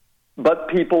way. But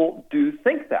people do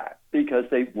think that because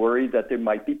they worry that there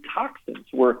might be toxins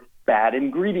or bad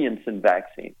ingredients in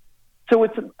vaccines. So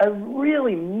it's a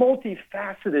really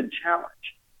multifaceted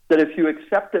challenge that if you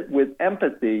accept it with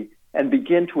empathy and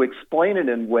begin to explain it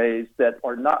in ways that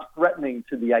are not threatening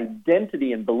to the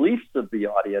identity and beliefs of the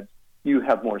audience, you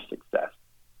have more success.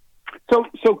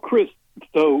 So Chris,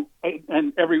 for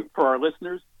our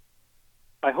listeners,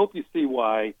 I hope you see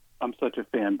why I'm such a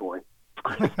fanboy.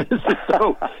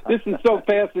 This is so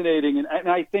fascinating, and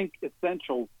I think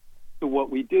essential to what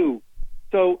we do.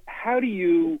 So how do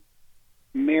you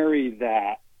marry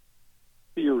that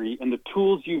theory and the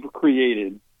tools you've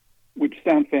created, which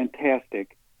sound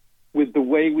fantastic, with the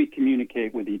way we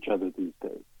communicate with each other these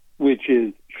days, which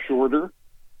is shorter,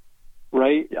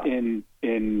 right? Yeah.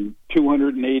 In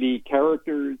 280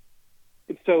 characters.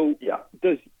 So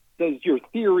does your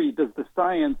theory, does the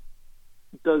science,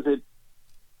 does it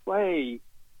play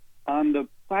on the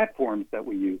platforms that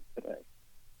we use today?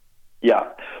 Yeah.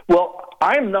 Well,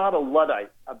 I'm not a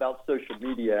Luddite about social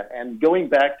media. And going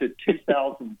back to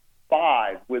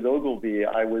 2005 with Ogilvy,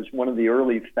 I was one of the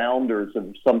early founders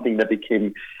of something that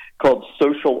became called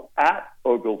Social at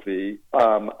Ogilvy.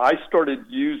 I started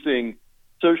using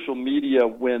social media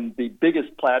when the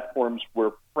biggest platforms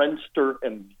were Friendster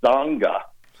and Zonga.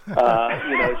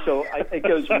 So it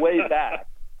goes way back.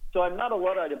 So I'm not a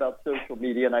Luddite about social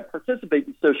media, and I participate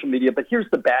in social media, but here's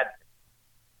the bad thing.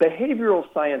 Behavioral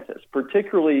scientists,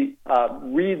 particularly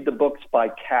read the books by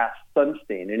Cass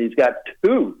Sunstein, and he's got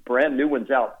 2 brand new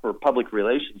ones out for public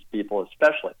relations people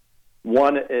especially.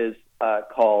 One is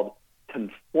called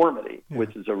Conformity,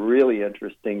 which is a really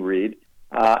interesting read,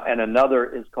 and another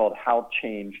is called How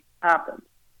Change Happens.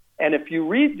 And if you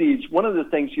read these, one of the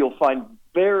things you'll find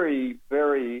very,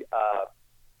 very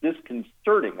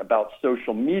disconcerting about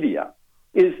social media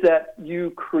is that you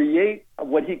create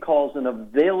what he calls an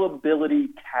availability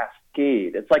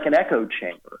cascade. It's like an echo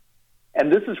chamber.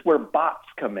 And this is where bots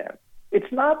come in.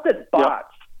 It's not that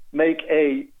bots make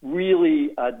a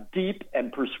really deep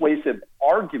and persuasive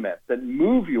argument that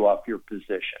move you off your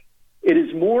position. It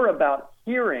is more about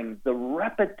hearing the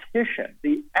repetition,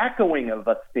 the echoing of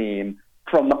a theme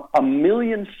from a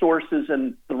million sources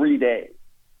in 3 days.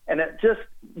 And it just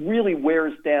really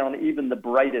wears down even the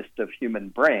brightest of human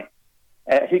brains.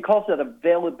 He calls it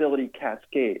availability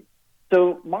cascade.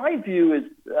 So my view is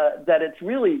that it's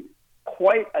really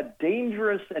quite a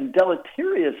dangerous and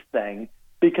deleterious thing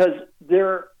because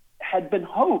there had been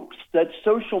hopes that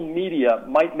social media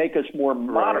might make us more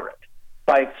moderate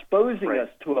by exposing us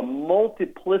to a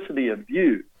multiplicity of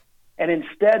views. And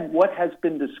instead, what has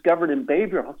been discovered in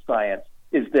behavioral science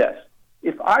is this.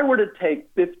 If I were to take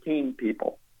 15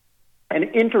 people and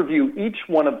interview each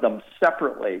one of them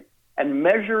separately and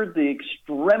measure the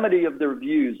extremity of their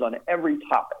views on every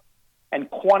topic and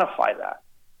quantify that,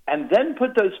 and then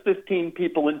put those 15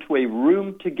 people into a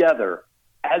room together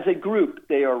as a group,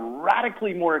 they are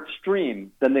radically more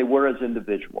extreme than they were as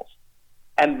individuals.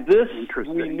 And this,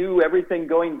 we knew everything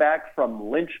going back from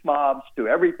lynch mobs to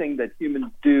everything that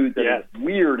humans do that is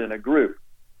weird in a group.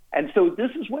 And so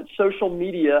this is what social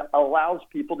media allows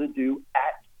people to do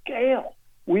at scale.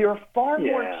 We are far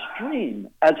more extreme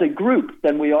as a group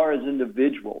than we are as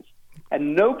individuals.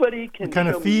 And nobody can kind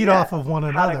of feed off of one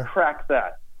another. How to crack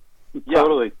that. Yeah.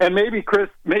 Totally. And maybe Chris,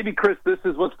 this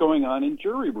is what's going on in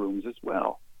jury rooms as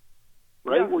well,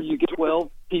 right? Yeah. Where you get 12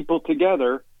 people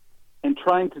together and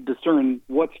trying to discern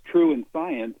what's true in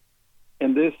science,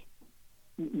 and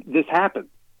this happens.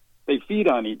 They feed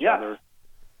on each other,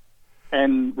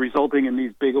 and resulting in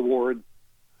these big awards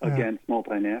against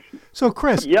multinationals. So,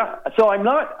 Chris, so I'm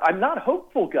not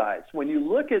hopeful, guys. When you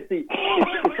look at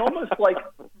it's almost like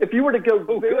if you were to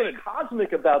go very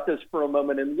cosmic about this for a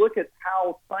moment and look at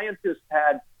how scientists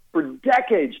had for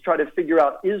decades tried to figure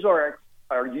out, is our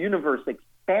universe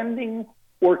expanding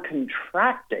or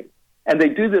contracting? And they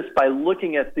do this by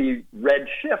looking at the red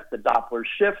shift, the Doppler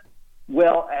shift.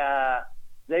 Well,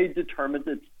 they determined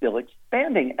it's still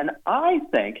expanding. And I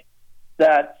think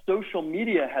that social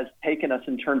media has taken us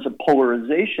in terms of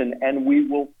polarization, and we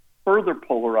will further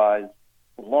polarize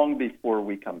long before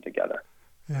we come together.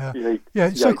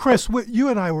 Yeah. So, Chris, you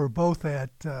and I were both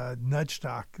at Nudge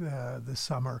Talk this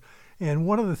summer, and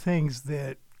one of the things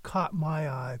that caught my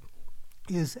eye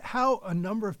is how a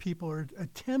number of people are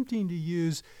attempting to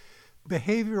use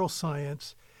behavioral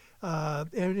science,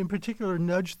 and in particular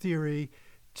nudge theory,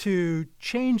 to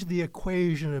change the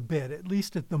equation a bit, at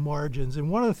least at the margins. And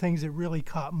one of the things that really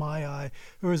caught my eye,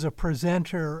 there was a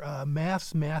presenter,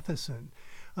 Mass Matheson.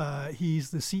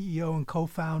 He's the CEO and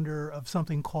co-founder of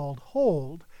something called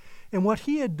Hold. And what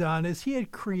he had done is he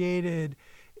had created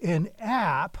an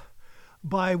app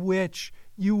by which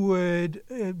you would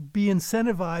be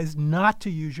incentivized not to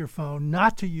use your phone,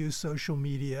 not to use social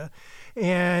media.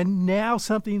 And now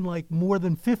something like more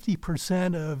than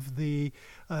 50% of the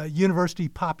university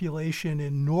population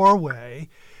in Norway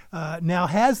now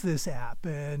has this app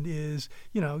and is,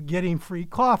 getting free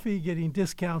coffee, getting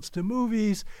discounts to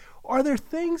movies. Are there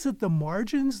things at the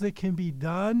margins that can be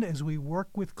done as we work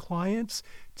with clients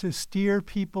to steer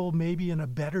people maybe in a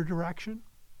better direction?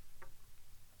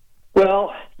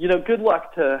 Well, good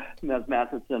luck to Ms.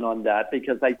 Matheson on that,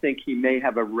 because I think he may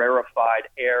have a rarefied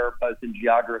air both in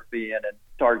geography and in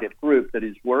target group that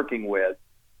he's working with.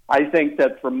 I think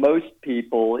that for most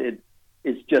people, it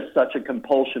is just such a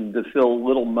compulsion to fill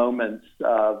little moments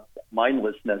of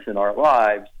mindlessness in our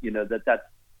lives,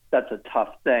 that's a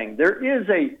tough thing. There is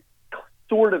a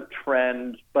sort of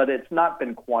trend, but it's not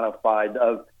been quantified,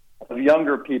 of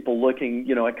younger people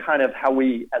looking, at kind of how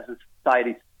we as a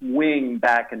society swing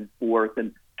back and forth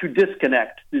and to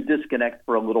disconnect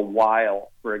for a little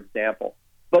while, for example.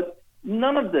 But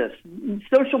none of this,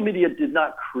 social media did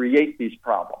not create these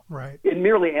problems. Right. It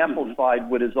merely amplified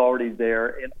what is already there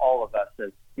in all of us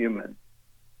as humans.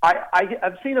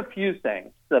 I've seen a few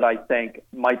things that I think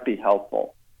might be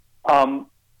helpful.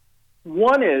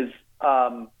 One is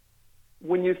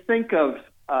when you think of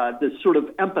this sort of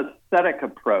empathetic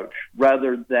approach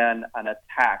rather than an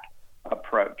attack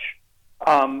approach.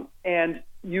 And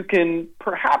you can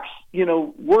perhaps,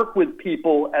 work with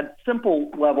people at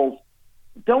simple levels.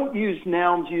 Don't use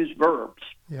nouns, use verbs.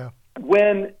 Yeah.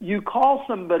 When you call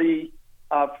somebody,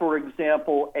 for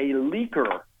example, a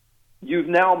leaker, you've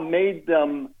now made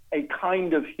them a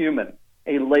kind of human,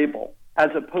 a label, as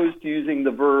opposed to using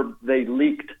the verb, they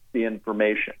leaked the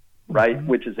information, right? Mm-hmm.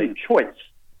 Which is a choice.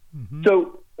 Mm-hmm.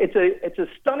 So it's a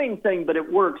stunning thing, but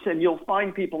it works, and you'll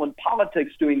find people in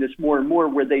politics doing this more and more,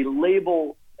 where they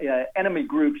label enemy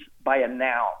groups by a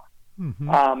noun.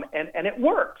 Mm-hmm. And it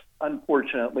works,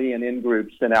 unfortunately, in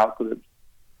groups and out groups.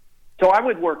 So I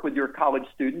would work with your college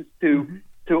students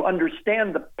to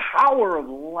understand the power of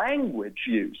language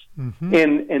use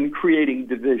in creating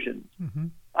divisions. Mm-hmm.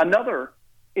 Another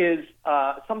is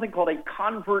something called a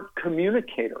convert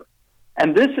communicator.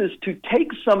 And this is to take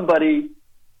somebody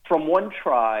from one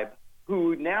tribe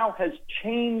who now has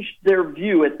changed their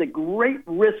view at the great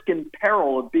risk and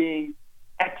peril of being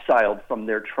exiled from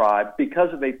their tribe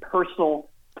because of a personal,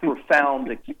 profound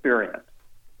experience.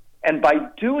 And by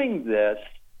doing this,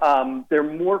 they're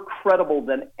more credible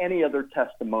than any other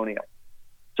testimonial.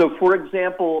 So, for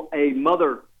example, a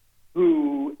mother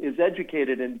who is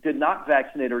educated and did not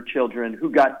vaccinate her children, who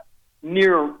got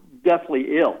near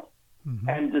deathly ill,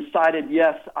 and decided,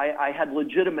 yes, I had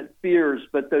legitimate fears,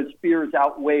 but those fears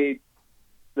outweighed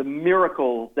the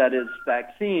miracle that is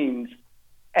vaccines,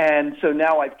 and so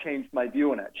now I've changed my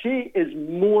view on it. She is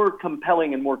more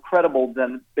compelling and more credible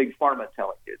than Big Pharma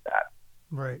telling you that.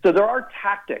 Right. So there are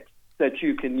tactics that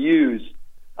you can use,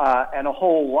 and a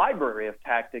whole library of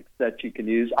tactics that you can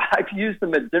use. I've used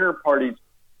them at dinner parties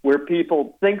where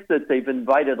people think that they've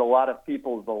invited a lot of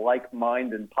people of the like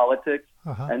mind in politics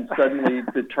and suddenly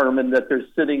determine that they're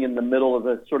sitting in the middle of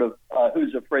a sort of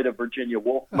Who's Afraid of Virginia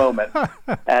Woolf moment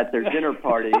at their dinner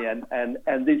party.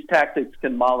 And these tactics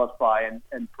can mollify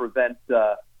and prevent,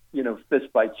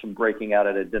 fistfights from breaking out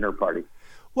at a dinner party.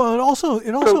 Well, it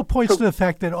also points to the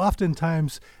fact that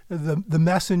oftentimes the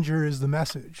messenger is the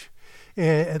message,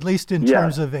 at least in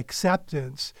terms of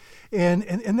acceptance. And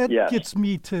that gets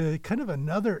me to kind of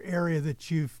another area that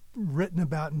you've written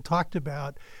about and talked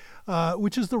about,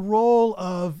 which is the role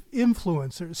of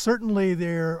influencers. Certainly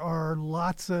there are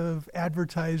lots of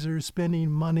advertisers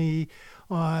spending money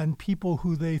on people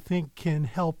who they think can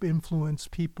help influence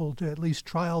people to at least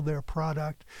trial their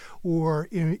product or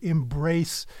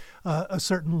embrace a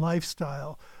certain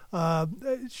lifestyle.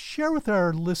 Share with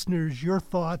our listeners your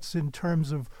thoughts in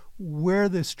terms of where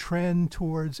this trend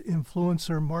towards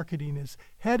influencer marketing is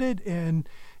headed and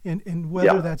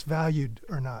whether that's valued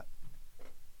or not.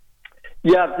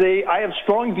 Yeah, I have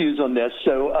strong views on this,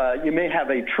 so you may have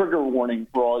a trigger warning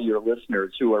for all your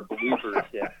listeners who are believers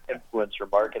in influencer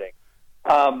marketing.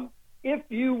 If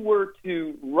you were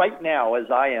to, right now,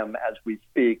 as I am as we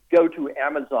speak, go to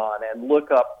Amazon and look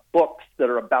up books that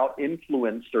are about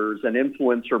influencers and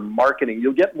influencer marketing,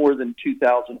 you'll get more than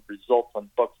 2,000 results on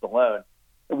books alone.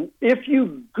 If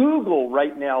you Google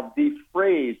right now the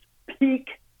phrase peak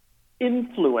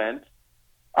influence,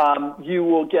 you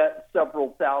will get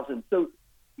several thousand. So,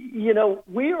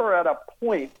 we are at a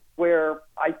point where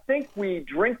I think we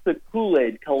drink the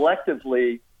Kool-Aid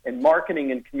collectively in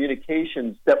marketing and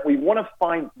communications that we want to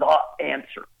find the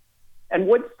answer. And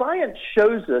what science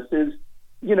shows us is,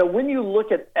 when you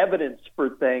look at evidence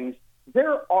for things,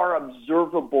 there are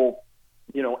observable,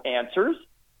 answers,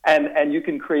 and you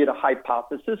can create a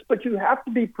hypothesis, but you have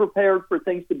to be prepared for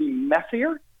things to be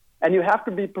messier, and you have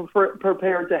to be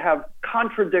prepared to have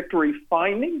contradictory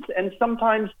findings and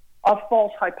sometimes a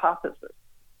false hypothesis.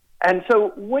 And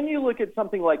so when you look at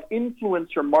something like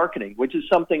influencer marketing, which is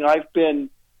something I've been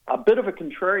a bit of a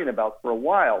contrarian about for a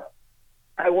while,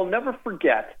 I will never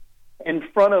forget in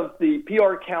front of the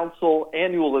PR Council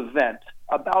annual event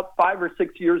about 5 or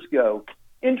 6 years ago,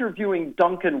 interviewing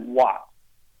Duncan Watt.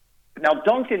 Now,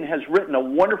 Duncan has written a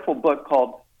wonderful book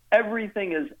called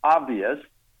Everything is Obvious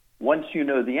Once You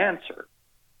Know the Answer.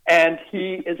 And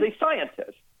he is a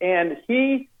scientist. And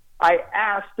I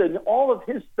asked in all of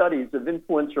his studies of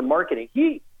influencer marketing,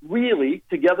 he really,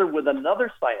 together with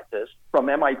another scientist from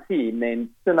MIT named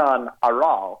Sinan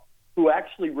Aral, who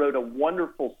actually wrote a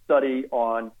wonderful study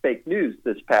on fake news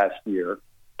this past year.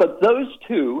 But those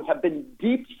two have been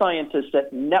deep scientists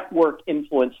at network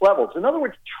influence levels. In other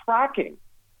words, tracking,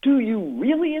 do you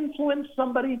really influence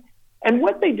somebody? And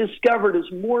what they discovered is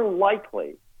more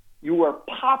likely you are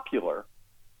popular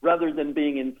rather than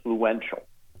being influential.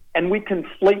 And we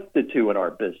conflate the two in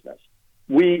our business.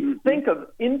 We think of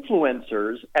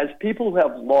influencers as people who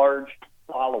have large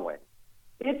followings.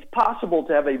 It's possible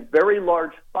to have a very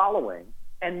large following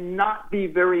and not be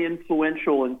very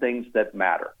influential in things that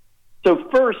matter. So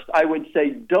first, I would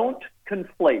say don't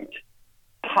conflate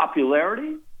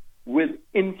popularity with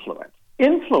influence.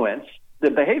 Influence, the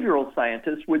behavioral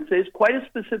scientists would say, is quite a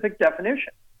specific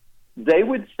definition. They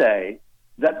would say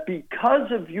that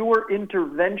because of your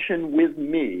intervention with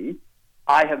me,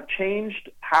 I have changed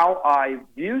how I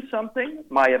view something,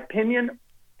 my opinion,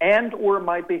 and or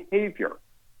my behavior,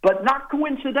 but not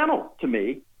coincidental to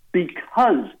me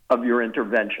because of your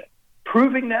intervention.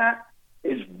 Proving that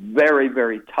is very,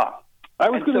 very tough. I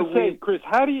was going to say, Chris,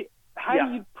 how do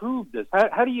you prove this?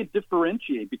 How do you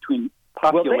differentiate between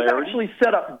popularity? Well, they've actually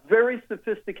set up very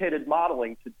sophisticated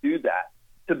modeling to do that,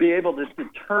 to be able to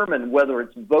determine whether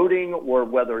it's voting or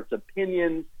whether it's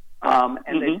opinions. And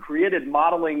they've created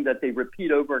modeling that they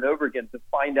repeat over and over again to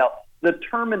find out. The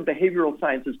term in behavioral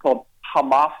science is called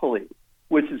homophily,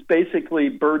 which is basically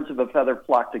birds of a feather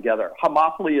flock together.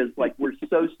 Homophily is like we're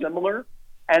so similar.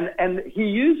 And he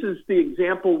uses the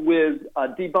example with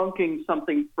debunking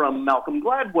something from Malcolm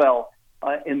Gladwell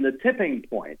in The Tipping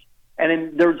Point.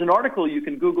 And there's an article you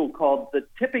can Google called The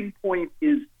Tipping Point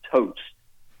is Toast.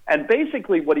 And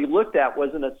basically what he looked at was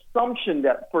an assumption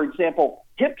that, for example,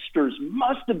 hipsters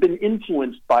must have been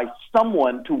influenced by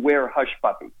someone to wear hush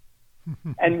puppies.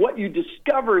 And what you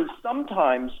discover is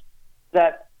sometimes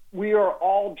that we are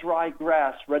all dry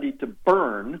grass ready to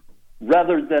burn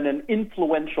rather than an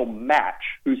influential match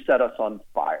who set us on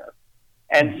fire.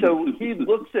 And so he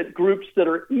looks at groups that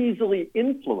are easily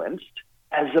influenced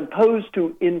as opposed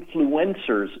to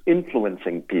influencers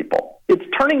influencing people. It's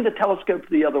turning the telescope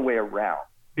the other way around.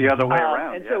 The other way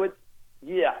around. And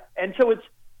so it's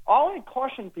all I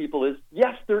caution people is,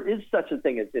 yes, there is such a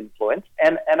thing as influence,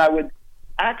 and I would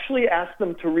actually ask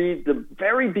them to read the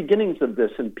very beginnings of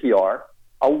this in PR,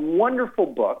 a wonderful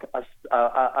book,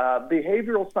 a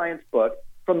behavioral science book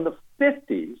from the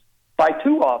 50s by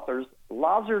two authors,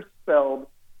 Lazarsfeld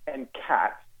and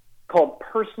Katz, called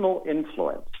Personal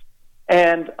Influence.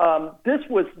 And this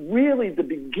was really the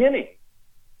beginning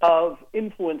of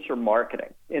influencer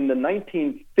marketing in the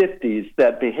 1950s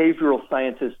that behavioral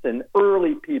scientists and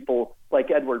early people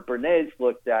like Edward Bernays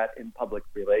looked at in public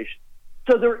relations.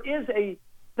 So there is a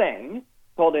thing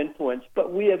called influence,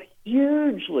 but we have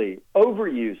hugely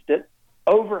overused it,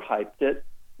 overhyped it,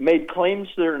 made claims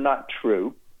that are not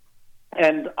true.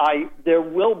 And there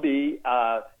will be,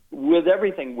 with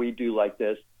everything we do like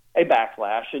this, a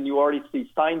backlash, and you already see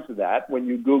signs of that when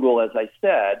you Google, as I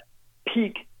said,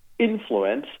 peak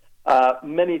influence.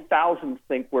 Many thousands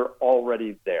think we're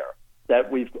already there,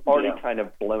 that we've already kind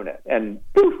of blown it, and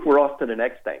poof, we're off to the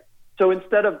next thing. So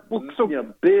instead of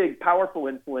big, powerful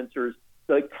influencers,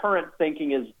 the current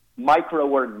thinking is micro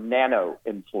or nano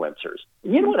influencers.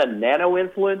 You know what a nano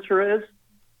influencer is?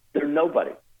 They're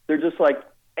nobody. They're just like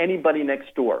anybody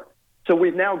next door. So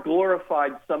we've now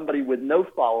glorified somebody with no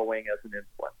following as an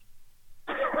influencer.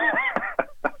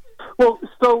 Well,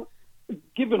 so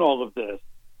given all of this,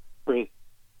 Chris,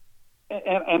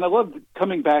 and I love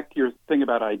coming back to your thing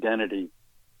about identity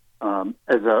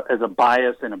as a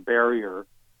bias and a barrier.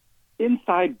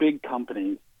 Inside big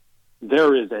companies,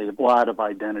 there is a lot of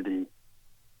identity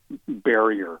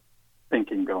barrier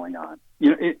thinking going on.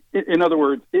 You know, in other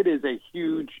words, it is a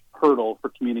huge hurdle for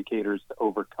communicators to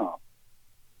overcome.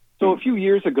 So a few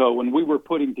years ago, when we were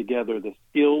putting together the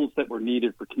skills that were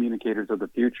needed for communicators of the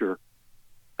future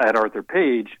at Arthur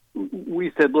Page,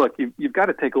 we said, look, you've got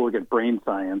to take a look at brain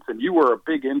science, and you were a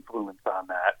big influence on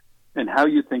that and how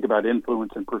you think about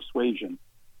influence and persuasion.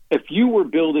 If you were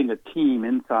building a team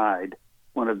inside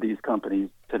one of these companies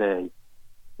today,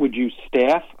 would you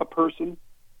staff a person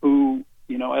who,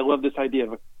 I love this idea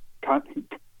of a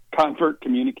convert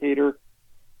communicator.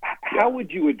 How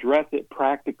would you address it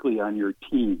practically on your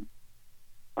team,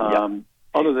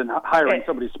 other than hiring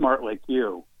somebody smart like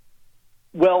you?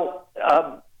 Well,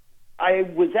 I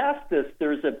was asked this.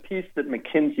 There's a piece that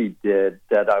McKinsey did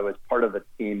that I was part of a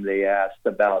team. They asked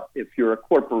about, if you're a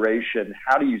corporation,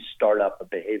 how do you start up a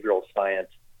behavioral science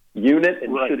unit,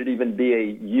 and should it even be a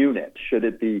unit? Should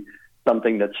it be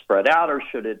something that's spread out, or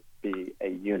should it be a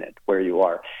unit where you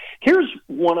are? Here's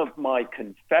one of my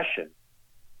confessions.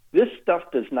 This stuff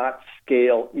does not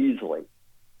scale easily.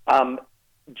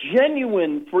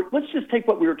 Let's just take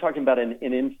what we were talking about in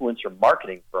influencer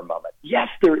marketing for a moment. Yes,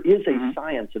 there is a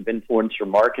science of influencer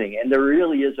marketing, and there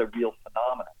really is a real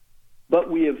phenomenon. But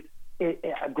we have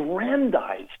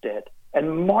aggrandized it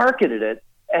and marketed it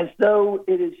as though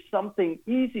it is something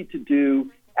easy to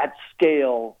do at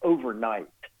scale overnight.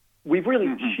 We've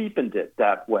really cheapened it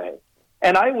that way.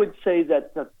 And I would say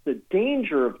that the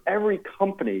danger of every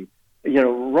company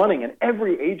running, and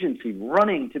every agency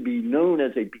running to be known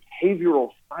as a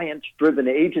behavioral science-driven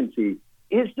agency,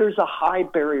 is there's a high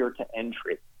barrier to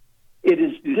entry. It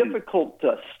is difficult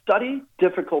to study,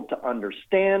 difficult to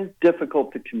understand,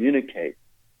 difficult to communicate.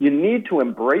 You need to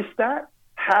embrace that,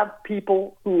 have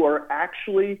people who are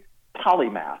actually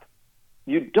polymath.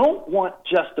 You don't want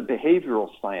just a behavioral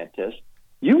scientist.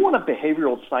 You want a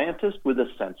behavioral scientist with a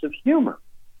sense of humor.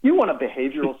 You want a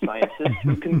behavioral scientist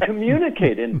who can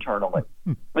communicate internally.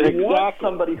 You want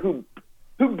somebody who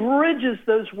bridges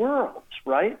those worlds,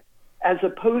 right? As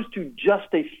opposed to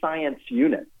just a science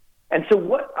unit. And so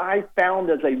what I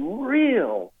found as a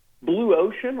real blue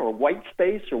ocean or white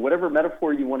space or whatever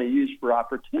metaphor you want to use for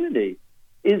opportunity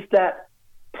is that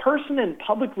person in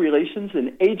public relations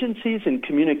and agencies and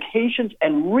communications,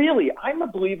 and really I'm a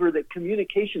believer that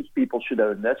communications people should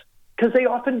own this, because they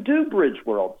often do bridge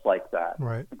worlds like that.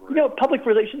 Right. Public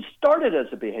relations started as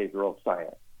a behavioral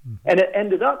science, and it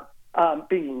ended up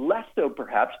being less so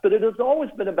perhaps, but it has always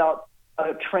been about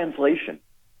translation.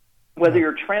 Whether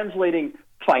you're translating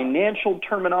financial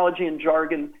terminology and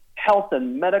jargon, health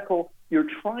and medical, you're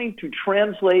trying to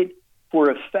translate for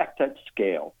effect at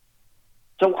scale.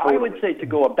 So I would say, to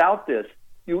go about this,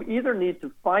 you either need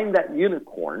to find that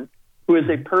unicorn who is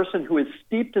a person who is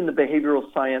steeped in the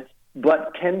behavioral science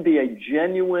but can be a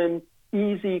genuine,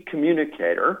 easy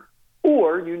communicator,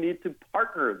 or you need to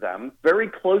partner them very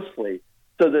closely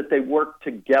so that they work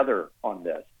together on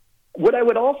this. What I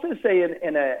would also say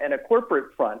in a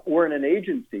corporate front or in an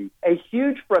agency, a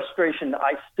huge frustration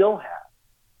I still have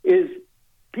is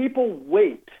people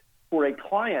wait for a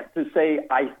client to say,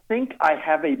 I think I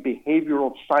have a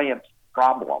behavioral science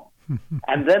problem.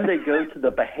 And then they go to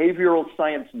the behavioral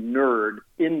science nerd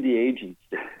in the agency.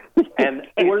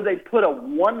 Or they put a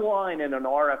one line in an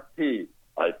RFP.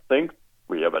 I think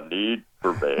we have a need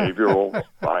for behavioral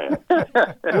science.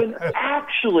 When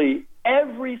actually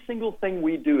every single thing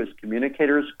we do as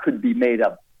communicators could be made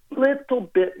a little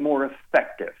bit more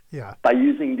effective by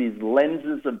using these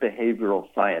lenses of behavioral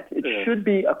science. It should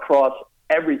be across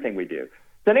everything we do.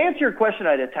 So to answer your question,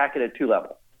 I'd attack it at two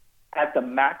levels. At the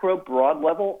macro, broad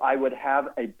level, I would have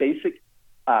a basic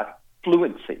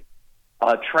fluency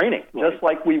training, just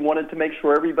like we wanted to make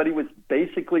sure everybody was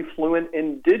basically fluent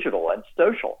in digital and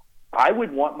social. I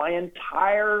would want my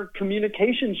entire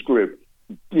communications group,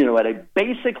 at a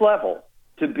basic level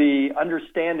to be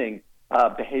understanding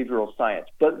behavioral science.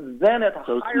 But then at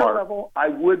the higher level, I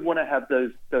would want to have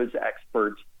those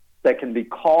experts that can be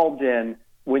called in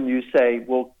when you say,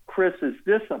 well, Chris, is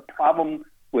this a problem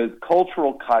with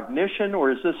cultural cognition,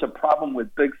 or is this a problem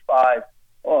with Big Five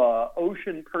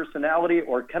ocean personality,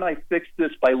 or can I fix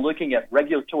this by looking at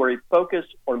regulatory focus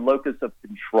or locus of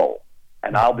control?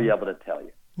 And I'll be able to tell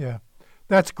you. Yeah.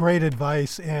 That's great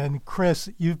advice. And Chris,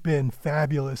 you've been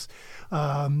fabulous.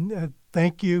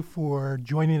 Thank you for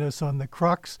joining us on the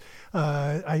Crux.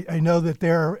 I know that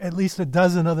there are at least a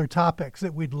dozen other topics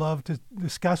that we'd love to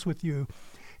discuss with you.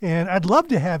 And I'd love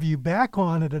to have you back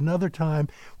on at another time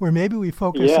where maybe we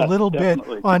focus a little bit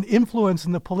on influence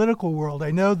in the political world.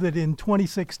 I know that in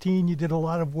 2016 you did a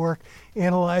lot of work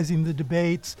analyzing the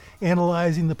debates,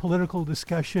 analyzing the political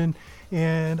discussion,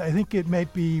 and I think it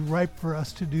might be ripe for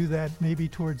us to do that maybe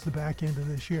towards the back end of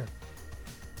this year.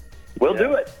 We'll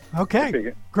do it.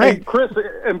 Okay, great. Hey, Chris,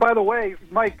 and by the way,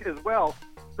 Mike as well,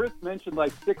 Chris mentioned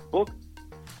like 6 books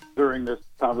during this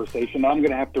conversation. I'm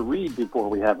going to have to read before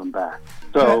we have him back.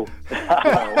 So,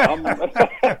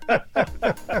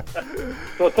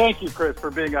 so thank you, Chris, for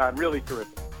being on. Really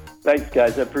terrific. Thanks,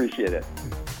 guys. I appreciate it.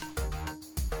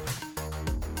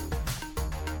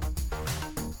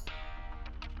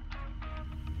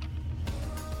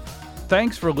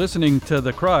 Thanks for listening to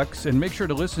The Crux, and make sure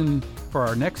to listen for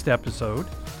our next episode.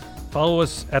 Follow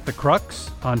us at The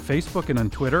Crux on Facebook and on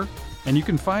Twitter, and you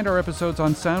can find our episodes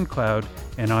on SoundCloud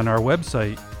and on our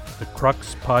website,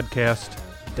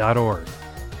 thecruxpodcast.org.